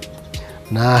wallahi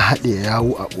na haɗe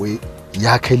yawo a ɓoye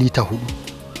ya kai lita 4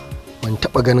 ban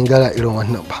taɓa ganin gara irin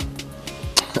wannan ba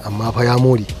amma fa ya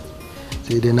more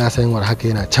sai dai na san war haka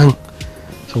yana can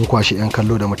sun kwashe 'yan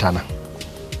kallo da mutanen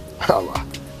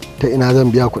ta ina zan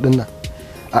biya kuɗin nan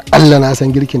aƙalla na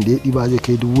san girkin da ya ɗiba zai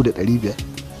kai 500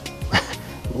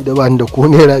 ni da ba da ko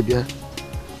naira 5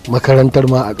 makarantar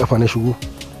ma a ƙafa na shigo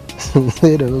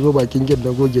sai da na zo bakin gid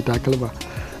na goge takalma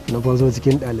na faso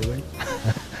cikin ɗalibai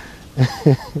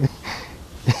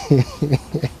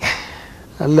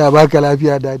Allah baka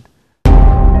lafiya dad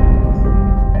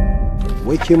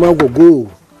wai ke ma gogo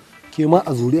ke ma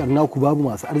a zuri'ar naku babu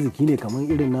masu arziki ne kamar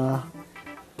irin na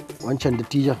wancan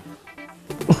dattijan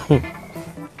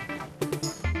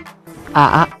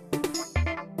a'a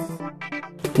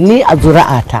ni a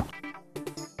zuri'ata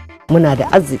muna da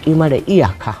arziki mara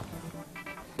iyaka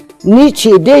ni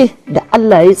ce dai da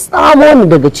Allah ya tsamo ni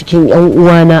daga cikin 'yan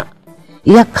uwana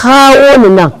ya kawo ni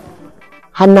nan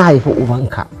har na haifi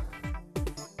ubanka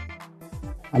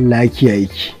Allah ya kiyaye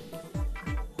ki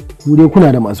ku dai kuna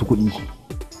da masu kuɗi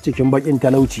cikin bakin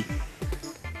talauci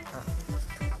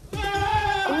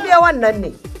in dai wannan ne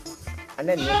a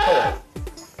nan ne kawai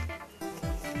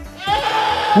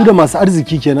ku da masu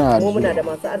arziki kenan a mu muna da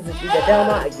masu arziki da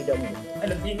dama a gidanmu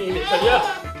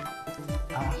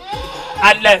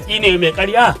Allah tsine mai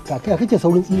ƙarya kaka kake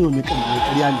saurin tsine mai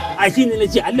ƙarya ne a shi ne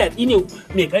nace Allah tsine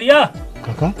mai ƙarya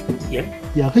kaka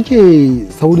ya kake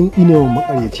saurin tsine wa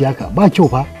makaryaci haka ba kyau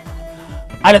fa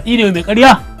Allah tsine mai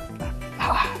ƙarya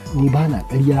ni ba na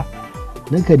ƙarya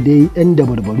naka dai yan da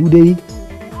barbaru dai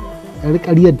yar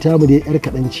ƙaryar tamu dai yar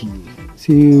kaɗanci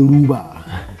sai ruba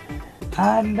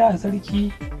Allah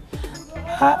sarki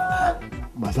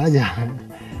masaja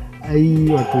ai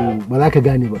wato ba za ka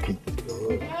gane ba kai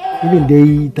irin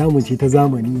dai tamu ce ta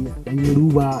zamani dan yi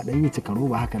ruba dan yi cika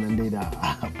roba haka nan dai da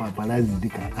paparazzi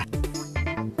duka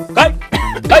kai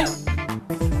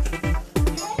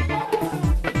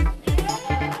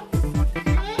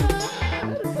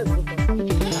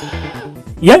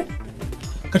yan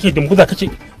kace dumbuza kace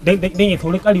dan ya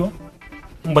saurin karewa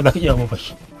ba za ka iya ba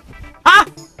fashi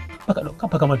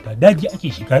kafa kamar ta daji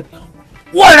ake shiga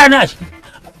uwar rana a shi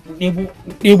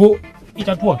ɗebo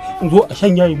itatuwa in zo a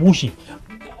shanya ya bushe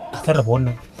a sarrafa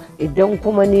wannan. Idan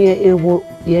kuma ni ya ebo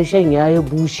ya shanya ya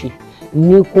bushe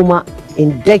ni kuma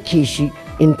in dake shi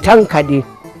in tankade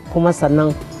kuma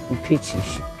sannan in fice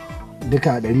shi.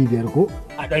 Duka a 500 ko?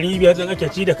 A 500 din ake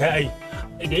ci da kai ai.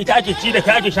 Da ita ake ci da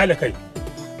kai ake sha da kai.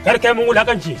 Kar kai mun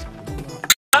wulakanci.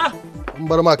 An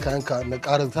bar ma kayanka na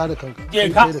karanta da kanka. Je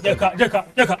ka.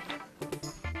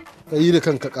 Ka yi da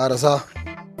kanka karasa.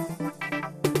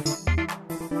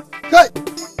 Kai!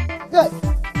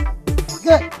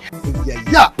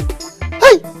 Yayya!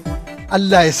 Hai!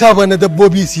 Allah ya sa bana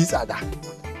dabbobi su yi tsada.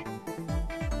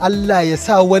 Allah ya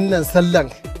sa wannan sallan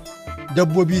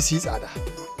dabbobi su yi tsada.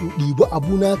 In ɗibi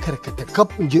abuna karkata kaf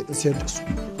in je in sayar da su.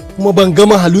 Kuma ban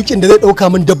gama halukin da zai ɗauka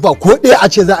min dabba ko ɗaya a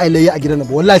ce za a yi layya a gidan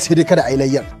ba wallahi sai dai kada a yi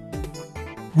layyar.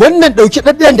 Wannan ɗauki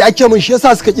ɗaɗɗayan da ake min shi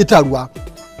yasa suka ƙi taruwa.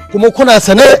 Kuma kuna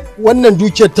sane wannan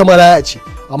dukiyar ta maraya ce.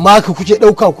 Amma haka kuke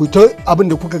ɗauka ku ta abin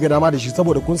da kuka ga dama da shi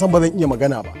saboda kun san ba zan iya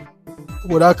magana ba.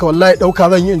 Saboda haka wallahi ɗauka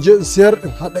zan yi in je in sayar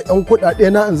in haɗa 'yan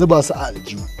kuɗaɗe na in zuba su a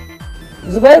aljihu.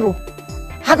 Zubairu,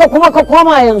 haka kuma ka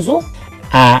koma yanzu?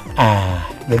 A'a,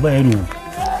 Zubairu,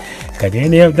 ka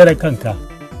daina yaudarar kanka.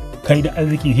 Kai da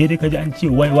arziki sai dai ka ji an ce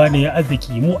wai wane ya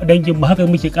arziki mu a dangin mu haka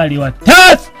muke karewa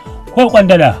tas ko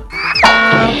kwandala.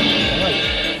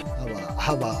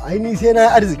 Haba, ai ni sai na yi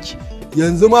arziki.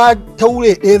 Yanzu ma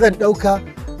taure ɗaya zan ɗauka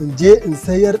in je in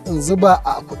sayar in zuba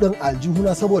a kuɗin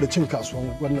aljihuna saboda cin kasuwan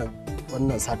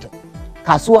wannan satin.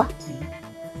 Kasuwa?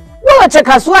 Wace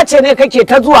kasuwa ce ne kake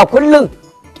ta zuwa kullum?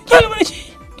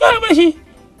 Kyalbashi,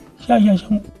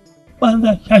 shashashan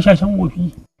banza, shashashan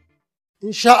wofi.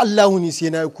 Insha Allahu ni sai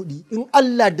na yi kuɗi, in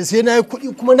Allah da sai na yi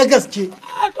kuɗi kuma na gaske.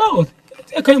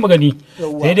 Sai kai magani,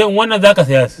 sai dai wannan za ka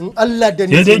sayar. In Allah da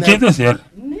ni sai dai ke zai sayar.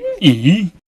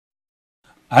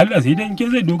 Allah sai dai ke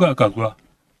zai doka a kasuwa.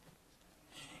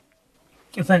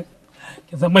 Kisan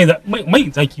mai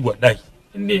zaki wallahi,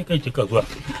 in ne kai ki kasuwa.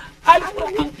 Ai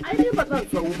ba zan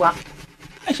sau ba.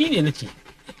 A shi ne na ce.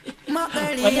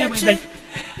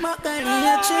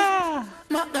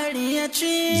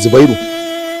 Zubairu,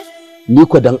 ni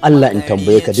ko dan Allah in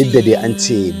tambaye ka duk da dai an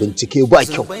ce bincike ba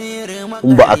kyau.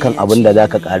 In ba akan abin da za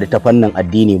ka ƙari ta fannin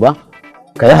addini ba,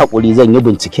 ka yi haƙuri zan yi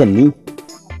binciken ni.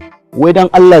 Wai dan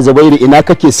Allah Zubairu ina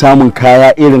kake samun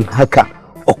kaya irin haka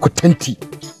okutanti?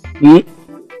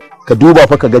 Ka duba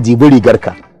fa ka ga jibi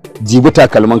rigarka, jibi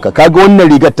takalmanka, kaga wannan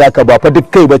rigar taka ba fa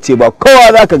duk kai bace ba,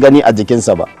 kowa za ka gani a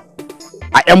jikinsa ba.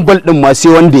 A 'yan bal ɗin ma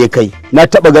sai wanda ya kai, na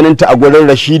taɓa ganin ta a gurin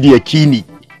Rashidi Yakini.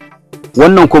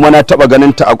 Wannan kuma na taba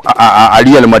ganin ta a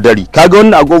Real Madari. Kaga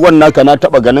wannan agogon naka na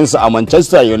taba ganin sa a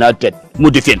Manchester United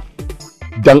Mudifin.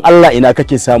 Dan Allah ina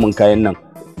kake samun kayan nan?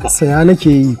 Saya nake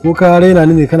yi ko ka raina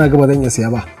ni ne kana gaba zan iya saya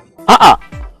ba? A'a.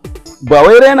 Ba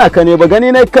wai raina ka ne ba,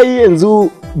 gani na kai yanzu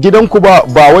gidanku ba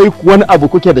wai wani abu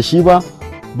kuke da shi ba.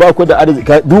 Ba ku da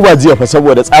arziki. Duba jiya fa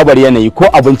saboda tsabar yanayi ko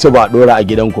abinci ba a dora a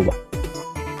gidanku ba.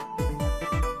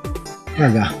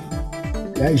 Kaga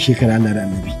ya ishe ka Allah da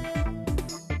Annabi.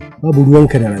 Babu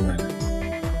ruwanka da rana.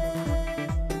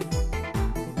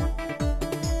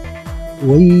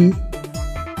 Wai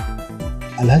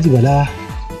Alhaji Bala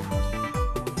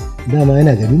dama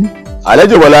yana gari ne?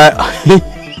 Alhaji Bala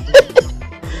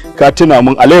ka tuna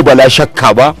mun Alhaji Bala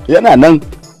shakka ba yana nan.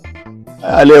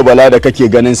 Alhaji Bala da kake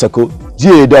ganin sa ko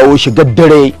jiya ya dawo shi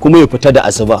gaddare kuma ya fita da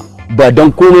asuba ba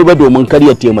dan komai ba domin kar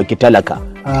ya taimaki talaka.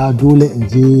 A dole in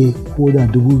je ko da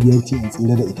 5,000 ce in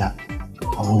tsira da ita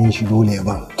a wurin shi dole ya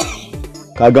ba.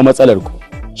 Kaga matsalar ku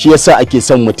shi yasa ake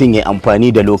son mutum ya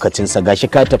amfani da lokacinsa gashi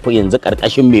ka tafi yanzu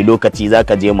karkashin mai lokaci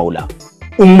zaka je maula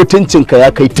in mutuncinka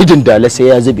ya kai tudun dala sai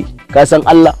ya zube ka san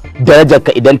Allah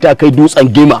darajarka idan ta kai dutsen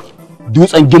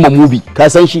gima mubi ka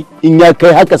san shi in ya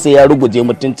kai haka sai ya ruguje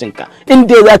mutuncinka in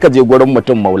dai zaka je gurin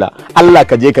mutum maula Allah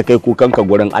ka je ka kai kukanka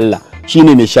gurin Allah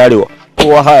shine mai sharewa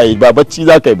kowa hai ba bacci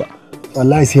zaka yi ba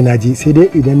wallahi sai na je sai dai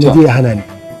idan na je ya hana ni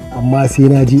amma sai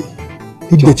na je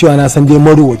duk da cewa na san dai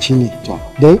marowaci ne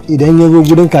don idan ya zo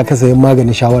gudun kaka sayan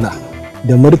maganin shawara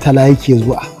da murtala yake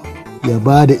zuwa ya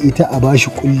ba da ita a bashi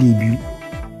kulli 2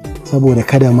 saboda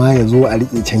kada ma ya zo a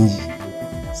riƙe canji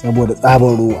saboda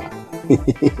tsabar ruwa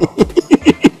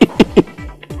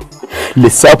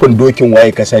lissafin dokin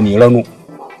waye ka sani rano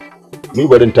ni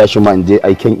barin tashi ma in je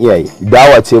aiken iyaye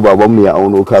dawa ce babanmu ya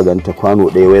auno ka ganta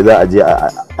kwano ɗaya wai za a je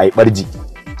a yi barji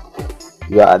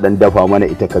za a dan dafa mana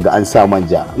ita kaga an sa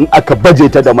manja in aka baje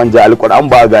ta da manja alquran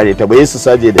ba gane ta bai su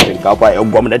saje da shinkafa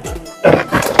yan gwamnati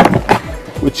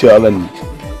wucewa zan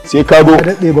sai ka go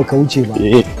dade baka wuce ba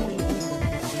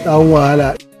dan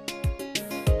wahala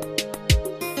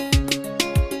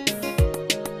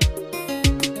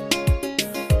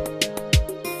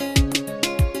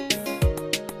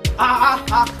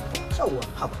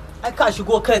ai ka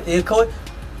shigo kai tsaye kawai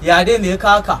ya dai me ka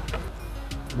haka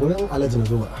wurin alhaji na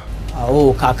zuwa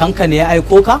awo kakanka ne ya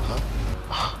aiko ka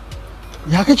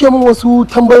ya kake min wasu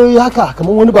tambayoyi haka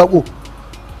kamar wani bako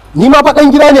ni ma fa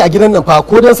dan gida ne a gidan nan fa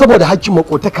ko dan saboda hakkin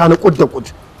makotaka na kud da kud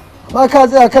amma ka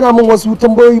tsaya kana min wasu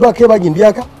tambayoyi ba kai ba gindiya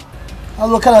ka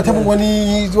zo kana ta min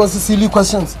wani wasu silly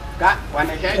questions ka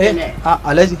wani shaidi ne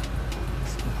alhaji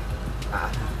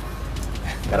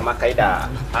garma kai da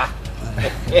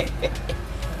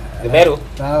Zubairu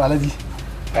alhaji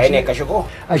kai ne ka shigo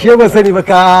ashe ban sani ba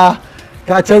ka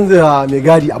canza mai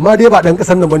gadi amma dai ba dan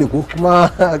kasan nan bane ko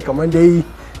kuma kamar dai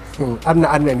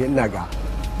arna ne ina ga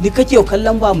ni kake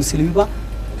kallon ba musulmi ba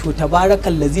to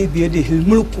tabarakal ladzi bi yadihi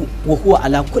mulku wa huwa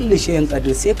ala kulli shay'in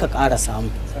qadir sai ka ƙara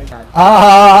samu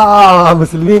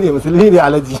musulmi ne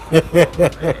alhaji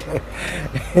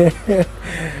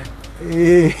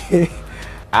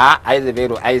ai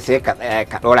Zubairu ai sai ka tsaya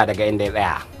ka dora daga inda ya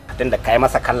tsaya tunda kai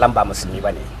masa kallon ba musulmi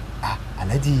bane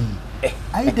alhaji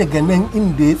ai daga nan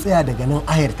inda ya tsaya daga nan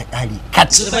ayar ta kare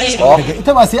daga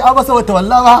ita ba sai a masa wata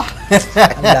walla ba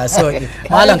Allah sauki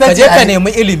malam ka je ka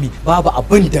nemi ilimi babu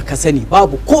abin da ka sani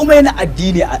babu komai na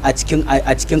addini a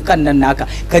cikin kan nan naka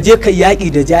ka je ka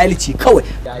yaki da jahilci kawai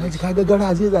alhaji kaga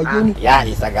gara zai zage ni ya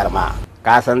isa garma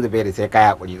ka san Zubairu sai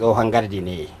ka yakuri tsohon gardi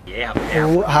ne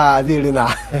zai rina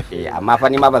amma fa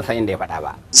ni ma ban san inda ya faɗa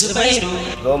ba Zubairu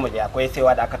zo mu je akwai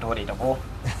saiwa da aka tore ta ko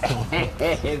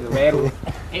Zubairu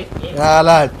ya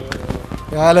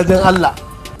alhajin Allah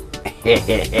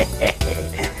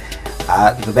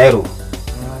Zubairu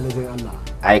alhajin Allah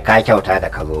ai ka kyauta da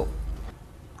ka zo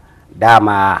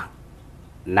dama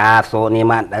na so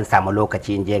nema dan samu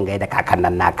lokaci in je in gaida kakan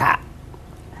nan naka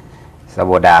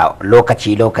saboda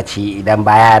lokaci idan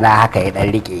baya na haka ya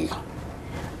dan rike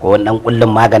ko dan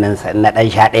kullun maganin sa na dan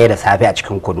sha ɗaya da safe a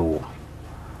cikin kudu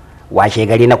washe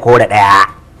gari na kora ɗaya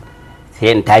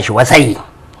sai in tashi wasai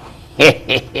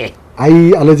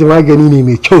ai alhaji magani ne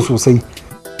mai kyau sosai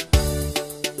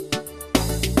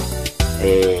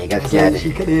gaskiya shi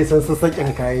kada ya san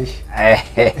sassaƙin kayan shi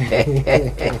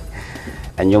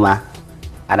anjuma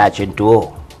ana cin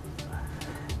tuwo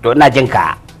to ina jin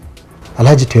ka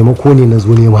alhaji taimako ne na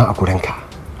zo nema a gurinka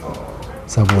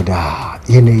saboda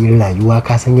yanayin rayuwa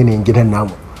ka san yanayin gidan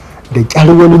namu da ƙyar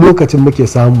wani lokacin muke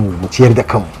samu mu ciyar da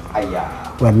kanmu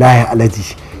wallahi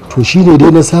alhaji to shine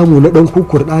dai na samu na dan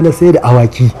kukurda na sai da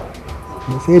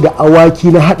awaki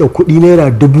na hada kuɗi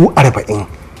naira 40,000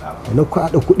 na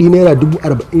hada kuɗi naira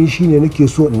 40,000 shine nake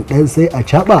so in dan sai a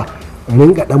caba in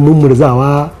rinka dan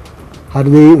mummurzawa har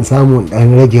dai in samu in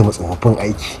dan rage mu tsofaffin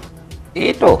aiki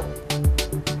to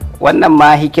wannan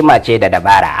ma hikima ce da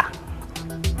dabara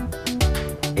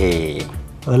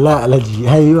wallahi alhaji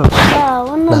yayi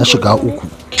na shiga uku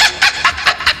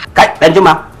kai dan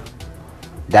juma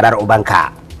darar ubanka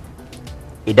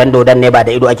idan dodon ne ba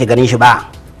da ido ake ganin shi ba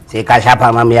sai ka shafa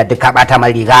ma miya duk ka bata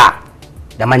man riga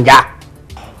da manja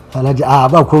alhaji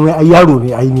ba komai ai yaro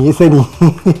ne ai me ya sani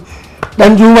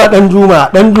dan juma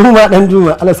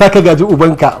Allah saka gaji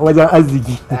ubanka wajen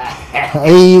arziki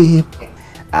ai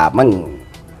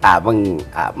abin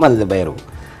Zubairu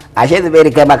ashe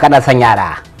Zubairu kai ma kana son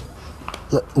yara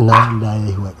na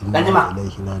lillahi wa inna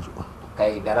ilaihi raji'un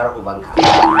kai darar ubanka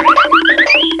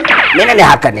menene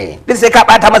haka ne duk sai ka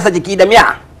bata masa jiki da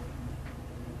miya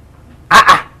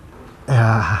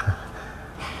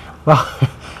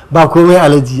ba komai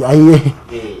alhaji ai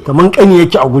kaman kani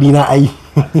yake a guri na ai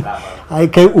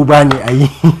kai uba ne ai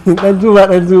dan juma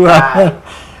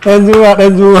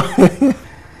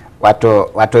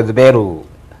wato Zubairu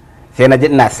sai na ji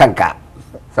ina son ka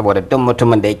saboda duk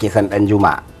mutumin da yake son dan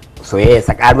juma soyayya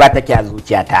sakaruwa take a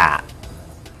zuciyata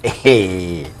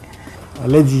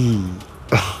alhaji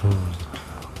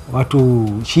wato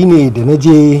shine da na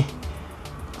je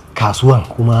kasuwan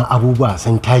kuma abubuwa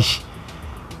sun tashi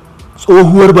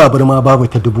tsohuwar babur ma babu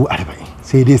ta 40,000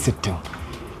 sai dai 60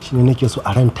 shine nake so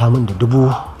a ranta min da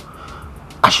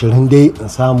 20,000 dai in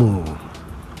samu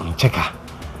in cika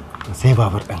in sai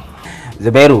babur din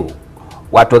Zubairu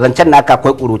wato zancen naka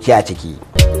akwai kuruci a ciki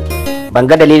ban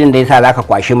ga dalilin da yasa zaka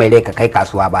kwashi mai rai ka kai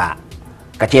kasuwa ba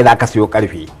ka ce zaka siyo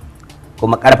karfe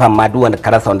kuma karfan ma duk wanda ka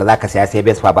rasa wanda zaka siya sai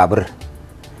Vespa babur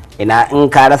ina in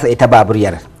ka rasa ita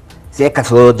baburyar sai ka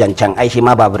so jancan aishi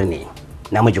ma babur ne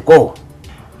namiji ko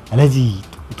alhaji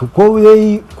to ko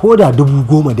da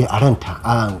 10,000 dai a ranta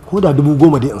ko da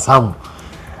 10,000 dai in samu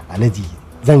alhaji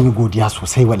zan yi godiya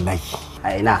sosai wallahi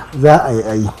a ina za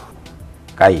a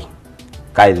yi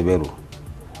kai Zubairu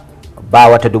ba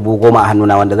wata 10,000 a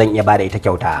hannuna wanda zan iya bada ita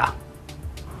kyauta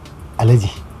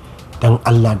alhaji dan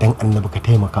Allah dan annabi ka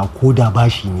taimaka ko da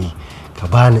bashi ne ka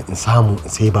bani in samu in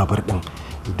sai babur din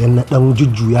idan na dan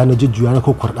jujjuya na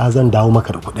kokwarda zan dawo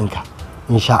maka da kuɗinka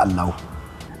insha Allah.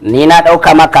 Ni na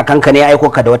ɗauka maka kanka ne aiko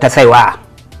ka da wata saiwa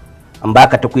an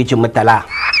baka tukwicin mutala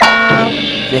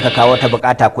sai ka kawo ta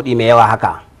bukata kuɗi mai yawa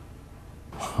haka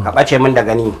ka ɓace min da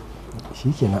gani.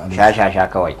 Shikenan sha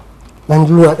kawai. Dan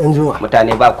juma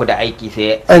mutane ba ku da aiki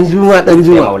sai dan juma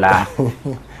maula.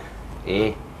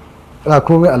 Ra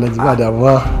komai Alhaji ba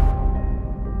damuwa.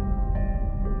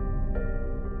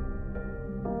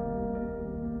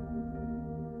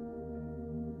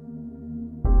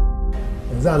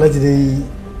 Yanzu Alhaji dai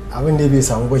abin da bai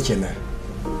samu ba kenan.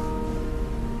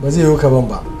 Ba zai yi ban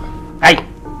ba. Ai,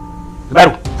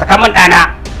 Zubairu, saka min ɗana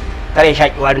kare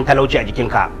shaƙi warin talauci a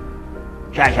jikinka.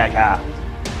 Sha.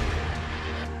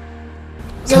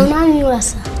 Zauna mu yi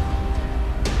wasa.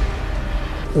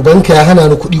 Ubanka ya hana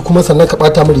ni kuɗi kuma sannan ka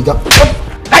ɓata mu riga.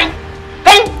 Kai!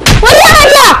 Wani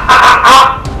Allah!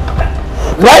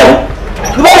 Zubairu,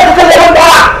 ka kalle mun da!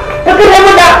 Ka kalle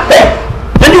mun da!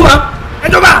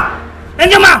 Dan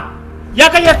Juma! Ya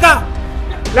kai yarka!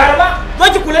 Laraba, zo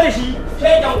ki kula da shi.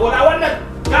 Sai dan gora wannan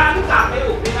ya nuka kai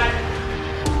o kai na.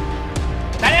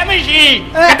 Tare min shi!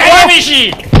 Ka tare min shi!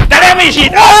 Tare min shi!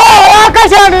 Ya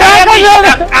kashe ni!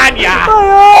 Aniya!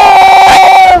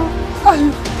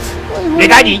 Me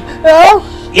gadi?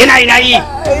 Yana ina yi?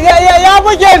 Ya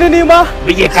buge ni ma.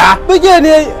 Buge ka? Buge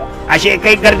ne. Ashe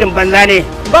kai gardin banza ne?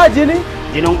 Ba jini.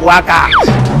 Jinin uwaka.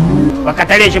 Baka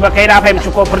tare shi ba kai na fahimci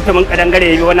ko furtumin kadangare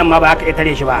yayi wannan ma ba ka iya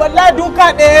tare shi ba. Wallahi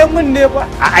duka ɗaya mun ne ba.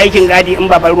 A aikin gadi in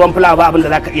ba ban ruwan fulawa ba abin da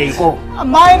zaka iya yi ko.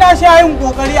 Amma ina sha yin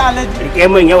kokari Alhaji. Rike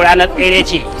min yau ranar tsere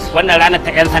ce. Wannan ranar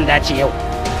ta yan sanda ce yau.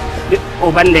 Duk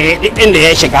uban da ya duk inda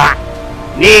ya shiga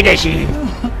ni da shi.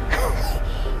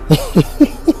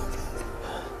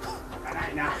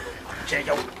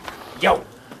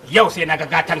 Yau sai na ga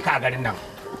gatanka a garin nan.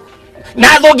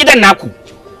 Na zo gidan naku.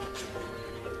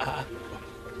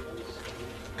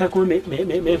 Kai ko me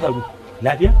faru?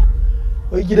 Lafiya?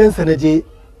 Wai gidansa na je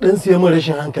dan siya min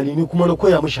rashin hankali ni kuma na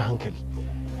koya mishi hankali.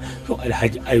 To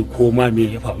Alhaji ai ko ma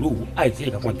me ya faru? Ai sai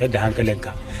ka kwantar da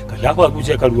hankalinka. Ka lafa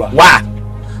zuciya ka ruwa. Wa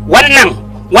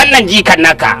wannan jikan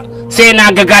naka sai na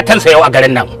ga gatansa yau a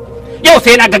garin nan. Yau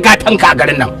sai na ga gatanka a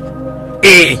garin nan.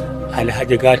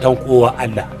 Alhaji gatan kowa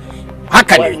Allah.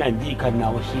 Haka ne. Wannan jikan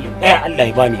nawa shi ɗaya Allah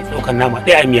ya bani tsokan nama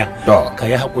ɗaya miya. Ka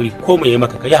yi haƙuri ko mai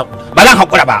maka ka yi haƙuri. Ba zan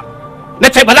haƙura ba.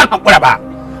 Na ce ba zan haƙura ba.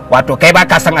 Wato kai ba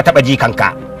ka san a taɓa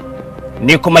jikanka.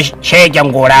 Ni kuma shegen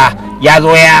gora ya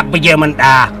zo ya buge min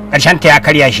ɗa ƙarshen ta ya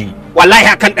karya shi. Wallahi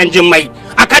akan ɗan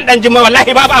jimmai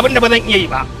wallahi babu abin da ba zan iya yi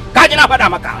ba. Ka ji na faɗa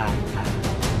maka.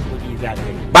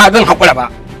 Ba zan haƙura ba.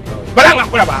 Ba zan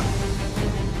haƙura ba.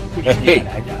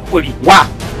 Wa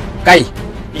kai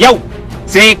yau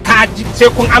sai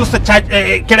kun amsa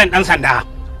kiran dan sanda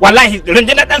wallahi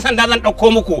rundunar dan sanda zan dauko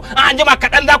muku an jima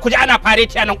kaɗan za ku ji ana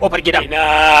fareti a nan kofar gidan.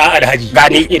 Ina Alhaji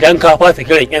gani idan ka fasa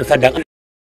kiran yan sandan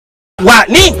wa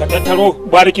ni ka tattaro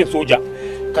barikin soja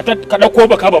ka dauko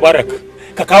baka babarak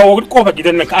ka kawo kofar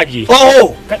gidan nan ka ajiye.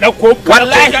 Ka dauko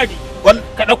wallahi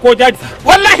ka dauko jaji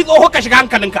wallahi tsoho ka shiga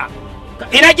hankalinka.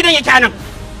 Ina gidan yake anan?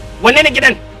 Wanne ne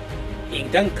gidan?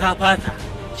 Idan ka fasa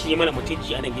shi mana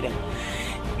mutunci a nan gidan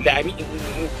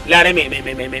lare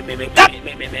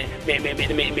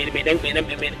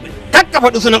kakka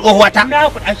faɗi sunan tsohuwata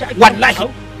wallahi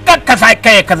kakka sa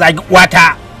kai ka zagi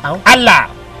uwata Allah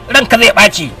ranka zai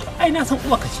ɓaci. Ai na san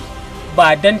uwa ka ce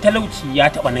ba dan talauci ya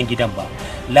taɓa nan gidan ba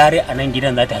lare a nan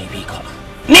gidan za ta haife ka.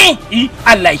 Ni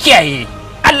Allah ya kiyaye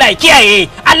Allah ya kiyaye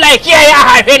Allah ya kiyaye a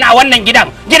haife ni a wannan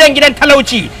gidan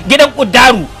talauci gidan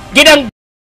kuddaru gidan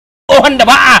tsohon da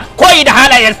ba a koyi da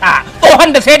halayensa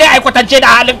tsohon da sai dai aikwatance da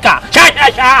halinka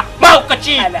sha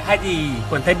mahaukaci. Alhaji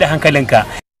kwantar da hankalinka.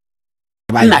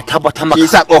 Ina tabbatar maka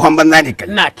kisa tsohon banza ne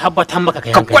kai. Ina tabbatar maka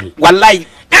kai hankali wallahi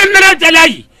ɗan nan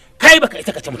jalayi kai baka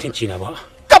isa ka ci mutunci na ba.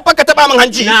 Kabba ka taba min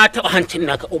hanci. Na taba hancin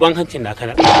naka uban hancin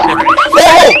naka na.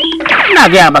 Ina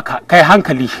gaya maka kai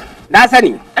hankali. Na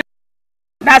sani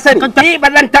ni ba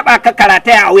zan taba ka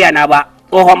karataya a wuyana ba.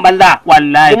 Tsohon banza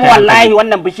wallahi kuma wallahi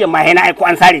wannan bishiyar ma yana aiko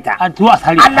an sare ta. A zuwa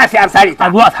sare ta. Allah sai an sare ta.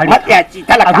 A zuwa sare ta. Matsiyaci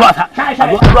talaka. A zuwa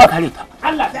sare ta.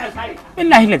 Allah sai an sare ta.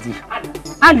 Billahi lazi.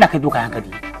 Allah ka duka hankali.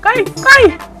 Kai.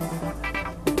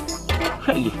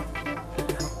 Shalle.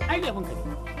 Ai ne abin ka ne.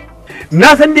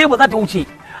 Na san dai ba za ta wuce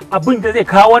abin da zai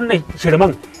kawo wannan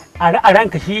shirman a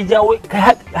ranka shi jawo kai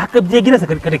haka je gidansa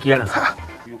kada ki yaransa.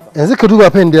 Yanzu ka duba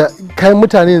fa da kayan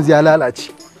mutane yanzu ya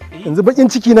lalace. Yanzu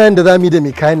bakin ciki na yanda zamu yi da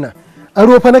mai kayan nan.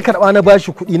 Aro fa na karba na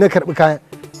bashi kuɗi na karbi kayan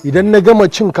idan na gama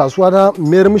cin kasuwa na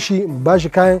mayar mishi bashi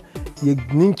kayan ya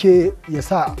ninke ya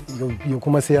sa ya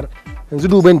kuma sayar. Yanzu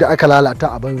duban da aka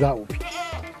lalata a banza ofi.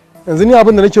 Yanzu ni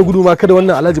abin da nake gudu ma kada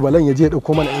wannan Alhaji Balan ya je ya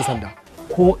dauko mana yan sanda.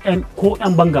 ko yan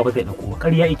banga ba zai dauko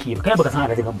ƙarya yake kai baka san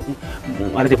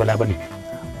Alhaji Bala bane.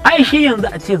 Ai shi yanzu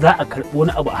a ce za a karɓi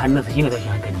wani abu a hannunsa shine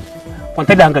tashin hankali.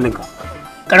 Kwantar da hankalinka.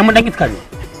 Karamin dan iska ne.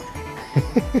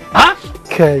 Ha?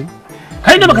 Kai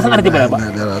ne baka san Alhaji Bala ba.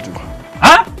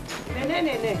 Ha? Ne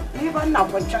ni ban na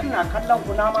kwance ina kallon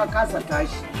ku na ma kasa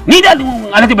tashi. Ni da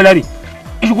Alhaji Bala ne.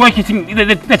 Shi kuma yake cin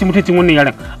da ci mutuncin wannan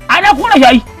yaran. Ana kora shi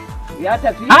ai. Ya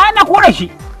tafi? Ana kora shi.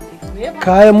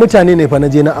 Kayan mutane ne fa na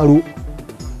je na aro.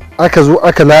 Aka zo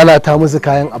aka lalata musu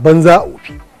kayan a banza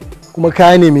kuma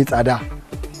kaya ne mai tsada.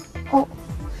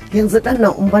 Yanzu dan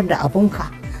nan in ban da abunka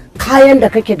kayan da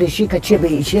kake da shi ka ce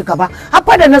bai ishe ka ba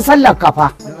hafa da na sallar ka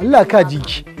fa. Allah ka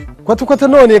jiki kwata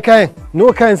nawa ne kayan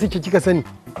nawa kayan suke kika sani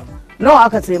nawa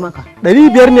aka sai maka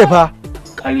 500 ne fa.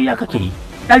 Ƙarya kake yi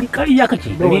ƙarya kake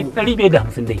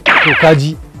 550 dai. To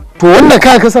kaji to wannan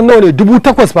kayan ka san nawa ne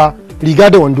 8,000 fa riga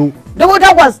da wando.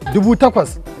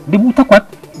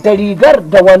 8,000 da rigar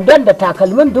da wandon da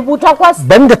takalmin 8,000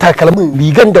 ban da takalmin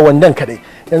rigan da wandon kadai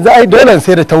yanzu ai dole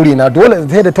sai da taure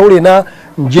na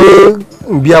in je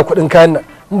in biya kuɗin kayan nan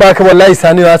in ba ka wallahi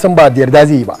sani ya san ba da yarda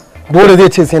zai yi ba dole zai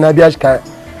ce sai na biya shi kayan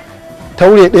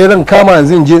taure ɗaya zan kama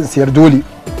yanzu in je in siyar dole.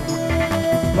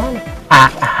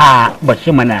 Aha ba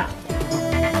shi mana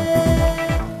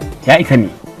ya isa ne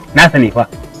na sani fa.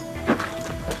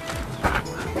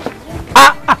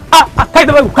 Kai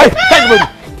da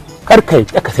bai karkai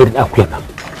aka sai da akuyan nan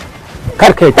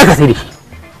karkai aka sai da shi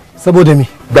saboda me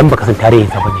dan baka san tarihin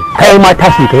sa bane kai ma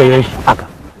tashi kai yan shi haka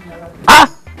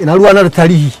ina ruwa na da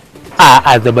tarihi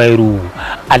a Zubairu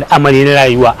al'amari na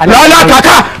rayuwa la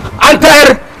kaka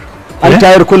an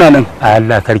tayar kuna nan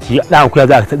Allah sarki dan akuya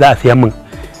za a siyan min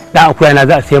dan akuya na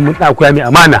za a siyan min dan akuya mai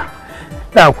amana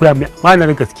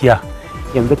na gaskiya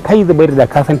yanzu kai Zubairu da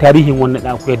ka san tarihin wannan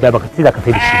dan akuya da baka sai da ka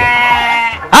sai da shi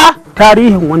ba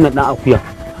tarihin wannan dan akuya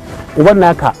uban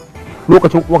naka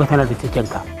lokacin uwarka tana da cikin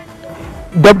ka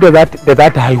dab da za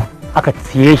ta haihu aka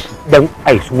siye shi dan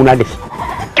ai suna da shi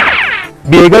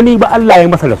bai gani ba Allah ya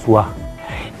masa rasuwa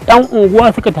yan unguwa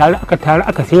suka taru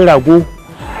aka sai rago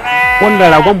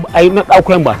wanda ragon ai na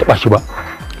akuyan ba taba shi ba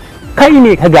kai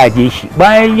ne ka gaje shi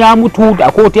bayan ya mutu da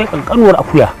akwai wata kankanuwar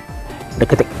akuya da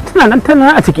ka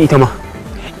tana a ciki ita ma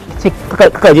sai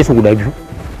ka gaje su guda biyu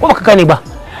ko baka gane ba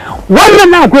wannan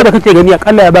na akuya da kake gani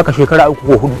akalla ya baka shekara 3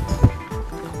 ko 4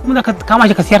 kuma da ka kama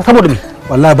shi ka siyar saboda me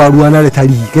wallahi ba ruwa na da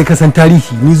tarihi kai ka san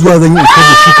tarihi ni zuwa zan yi in kai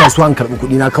shi kasuwa an karbi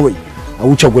kuɗi na kawai a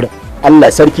wuce gurin. Allah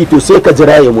sarki to sai ka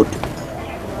jira ya mutu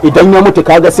idan ya mutu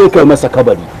kaga sai kai masa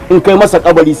kabari in kai masa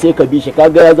kabari sai ka bi shi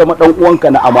kaga ya zama dan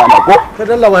uwanka na amana ko ka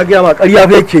dalla ma ga ma ƙarya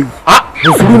fa yake yi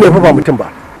musulmi ne fa ba mutum ba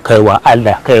kaiwa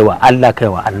Allah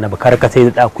annabi kar ka sai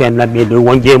da akuyan nan mai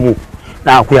wange mu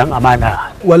na akuyan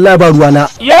amana wallahi ba ruwa na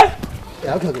ya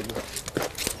ka gani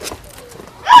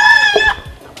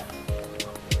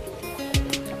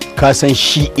ka san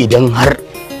shi idan har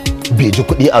bai ji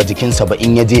kuɗi a jikinsa ba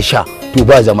in ya je sha to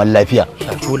ba zaman lafiya.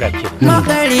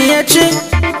 Makariyaci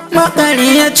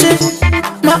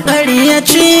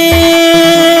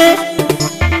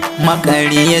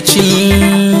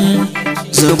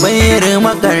Zubairu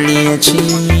makaryaci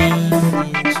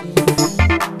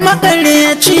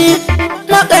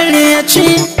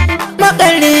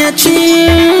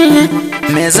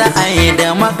me za a yi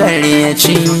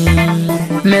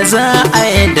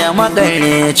da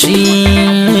makaryaci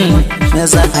me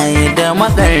za a yi da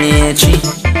makaryaci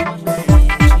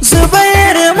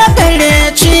Zubairu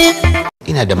makaryaci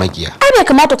ina da magiya ai bai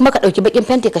kamata kuma ka dauki bakin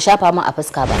fenti ka shafa min a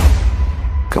fuska ba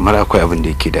kamar akwai abin da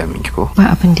yake damin ki ko ba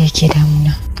abin da yake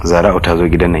damuna Zara'u ta zo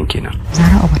gidan nan kenan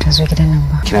Zara'u ba ta zo gidan nan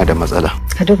ba kina da matsala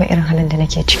ka duba irin halin da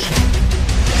nake ciki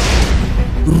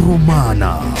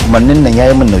Rumana. Umarnin nan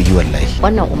yayi min nauyi wallahi.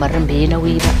 Wannan umarnin bai yi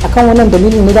nauyi ba. Akan wannan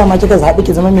dalilin ne dama kika zaɓi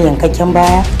ki zama mai yankakken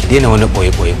baya. Ki daina wani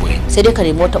boye. Sai dai ka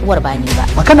nemi wata uwar ba ni ba.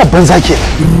 Magana banza ke.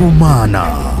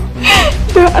 Rumana.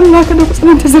 Dan Allah ka da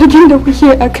tsananta zargin da kuke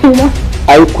a kaina.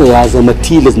 Aiko ya zama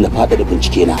tilas na faɗa da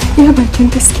bincike na. Ya bakin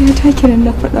gaskiya ta kiran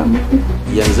na faɗa muku.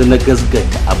 Yanzu na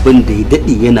gasgata abin da ya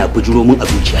daɗe yana bujuro min a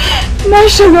zuciya. Na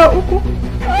shiga uku.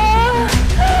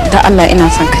 Da Allah ina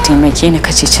son ka taimake ni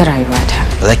ka ceci rayuwata.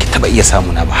 Ba za ki taba iya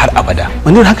samu na ba har abada.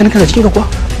 Wani haka nika da cikin ka kuwa?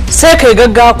 Sai kai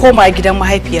gaggawa koma gidan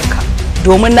mahaifiyarka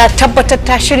domin na tabbatar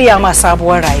ta shirya ma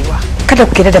sabuwar rayuwa. Kada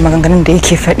ku kida da maganganun da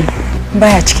yake faɗi.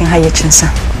 Baya cikin hayyacinsa.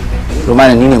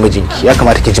 Rumana ni ne mijinki ya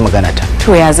kamata ki ji magana ta.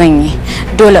 To ya zan yi?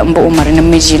 Dole in bi umarnin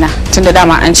mijina tunda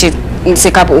dama an ce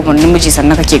sai ka bi umarnin miji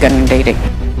sannan kake ganin daidai.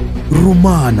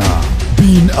 Rumana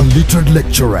being a literate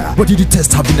lecturer, but he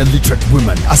detests having a literate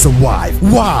woman as a wife.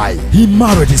 Why? He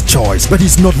married his choice, but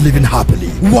he's not living happily.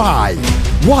 Why?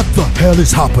 What the hell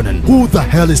is happening? Who the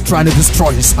hell is trying to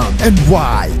destroy his son? And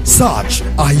why? Such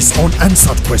are his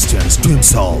unanswered questions to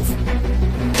himself.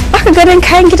 Baka ganin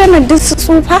kayan gidan nan duk su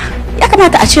tsufa? Ya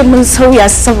kamata a ce mun sauya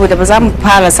su saboda ba za mu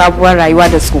fara sabuwar rayuwa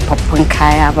da tsofaffin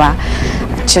kaya ba.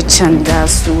 Caccanda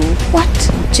su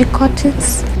what?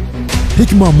 Jicotics?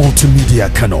 Hikma Multimedia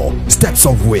Kano steps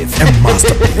of with a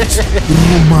masterpiece.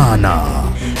 Romana.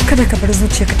 Kada ka bar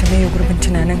zuciyarka ta maye gurbin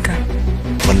tunaninka.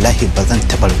 Wallahi ba zan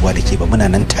taɓa ruwa da ke ba, muna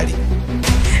nan tare.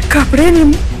 Kafire ne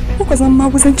mu ko zan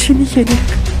maguzanci nike ne.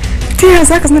 Ta yaya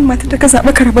zaka zama matar da ka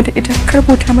zaɓa ka rabu da ita ka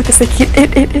rubuta mata saki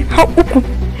ɗaya har 3.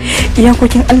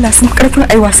 Iyakokin Allah sun karfin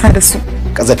ai wasa da su.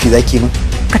 Kazafi zaki min?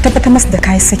 Ka tabbatar masa da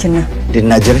kayan sakin nan. Din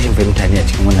na ji rashin fahimta ne a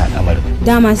cikin wannan al'amarin.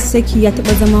 Dama saki ya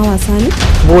taɓa zama wasa ne?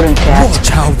 Burin ta. Watch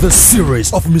how the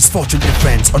series of misfortune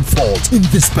events unfold in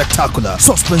this spectacular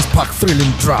suspense-packed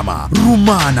thrilling drama,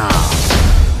 Romana.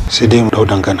 Sai dai mu dau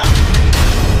dangana.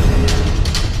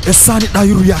 Esani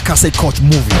Dayuru ya kasai coach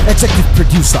movie. Executive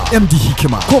producer MD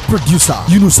Hikima. Co-producer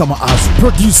Yunusa Ma'azu.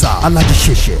 Producer Alhaji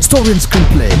Sheshe. Story and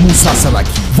screenplay Musa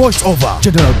Saraki. Voice over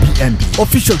General BNB.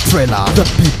 Official trailer The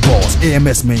Big Boss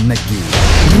AMS Main Nagi.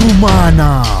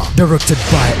 Romana. Directed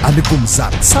by Ali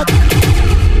Gumzat.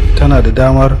 Tana da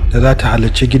damar da za ta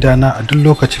halarci gidana a duk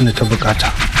lokacin da ta bukata.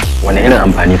 Wani irin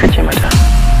amfani kake mata?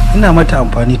 Ina mata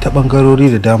amfani ta bangarori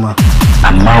da dama.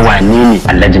 Amma wane ne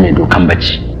Alhaji mai dokan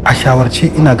bacci? A shawarce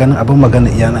ina ganin abin magana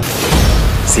iyana.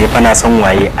 Sai fa na san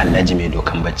waye Alhaji mai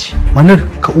dokan bacci. Manir,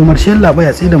 ka umarci Yalla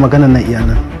ya tsaye da maganar nan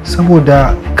iyana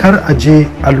saboda kar a je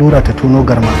allura ta tono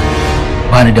garma.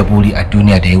 Bani da buri a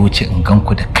duniya da ya wuce in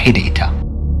ganku da kai da ita.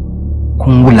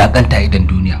 Kun wulakanta idan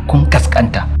duniya, kun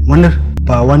kaskanta. Manir,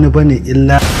 ba wani bane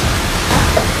illa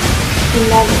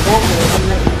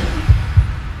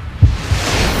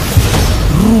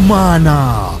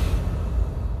Romana.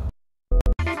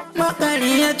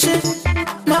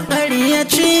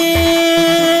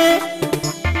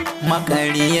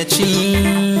 Makaryaci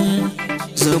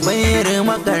Zubairu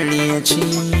makaryaci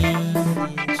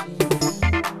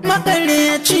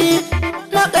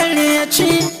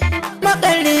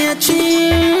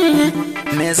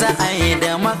me za a yi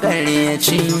da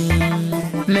makaryaci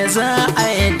me za a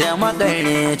yi da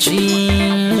makaryaci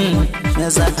me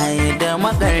za a yi da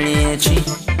makaryaci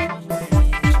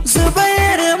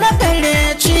Zubairu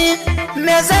makaryaci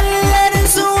me zallar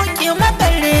zuki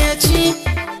makaryaci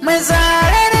me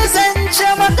zarar zance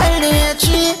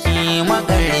makaryaci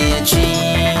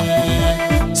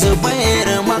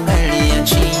Zubairu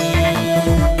makaryaci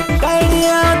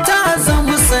ƙarya ta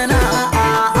zama sana'a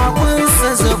abunsa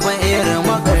Zubairu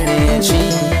makaryaci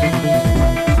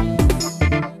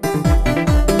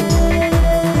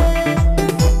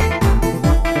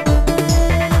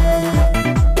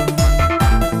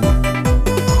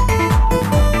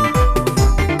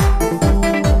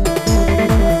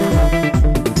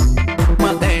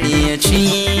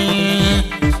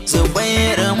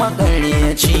Zubairu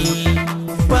makaryaci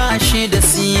ba shi da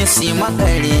sisi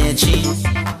makaryaci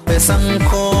bai san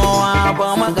kowa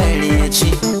ba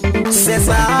makaryaci sai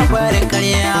tsabar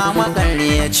karya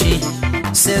makaryaci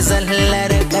sai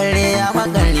zallar karya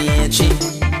makaryaci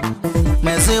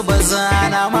mai zuba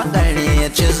zana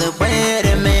makaryaci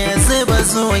Zubairu mai zuba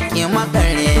zoki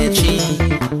makaryaci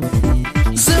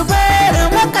Zubairu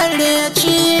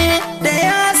makaryaci da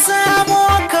ya samo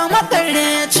ka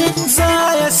makaryaci za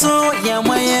ya so ya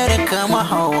mayar ka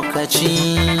mahaukaci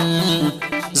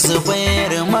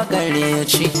Zubairu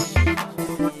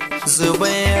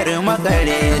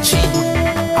makaryaci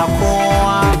a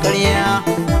kowa karya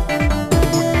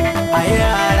a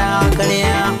yara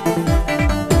karya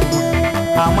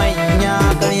a manya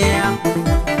karya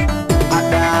a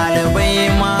ɗalibai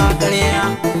ma karya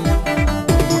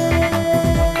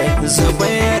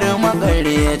Zubairu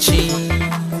makaryaci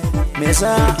me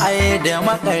za a yi da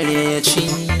makaryaci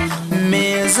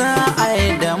me za a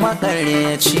yi da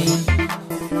makaryaci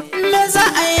me za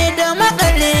a yi da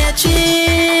makaryaci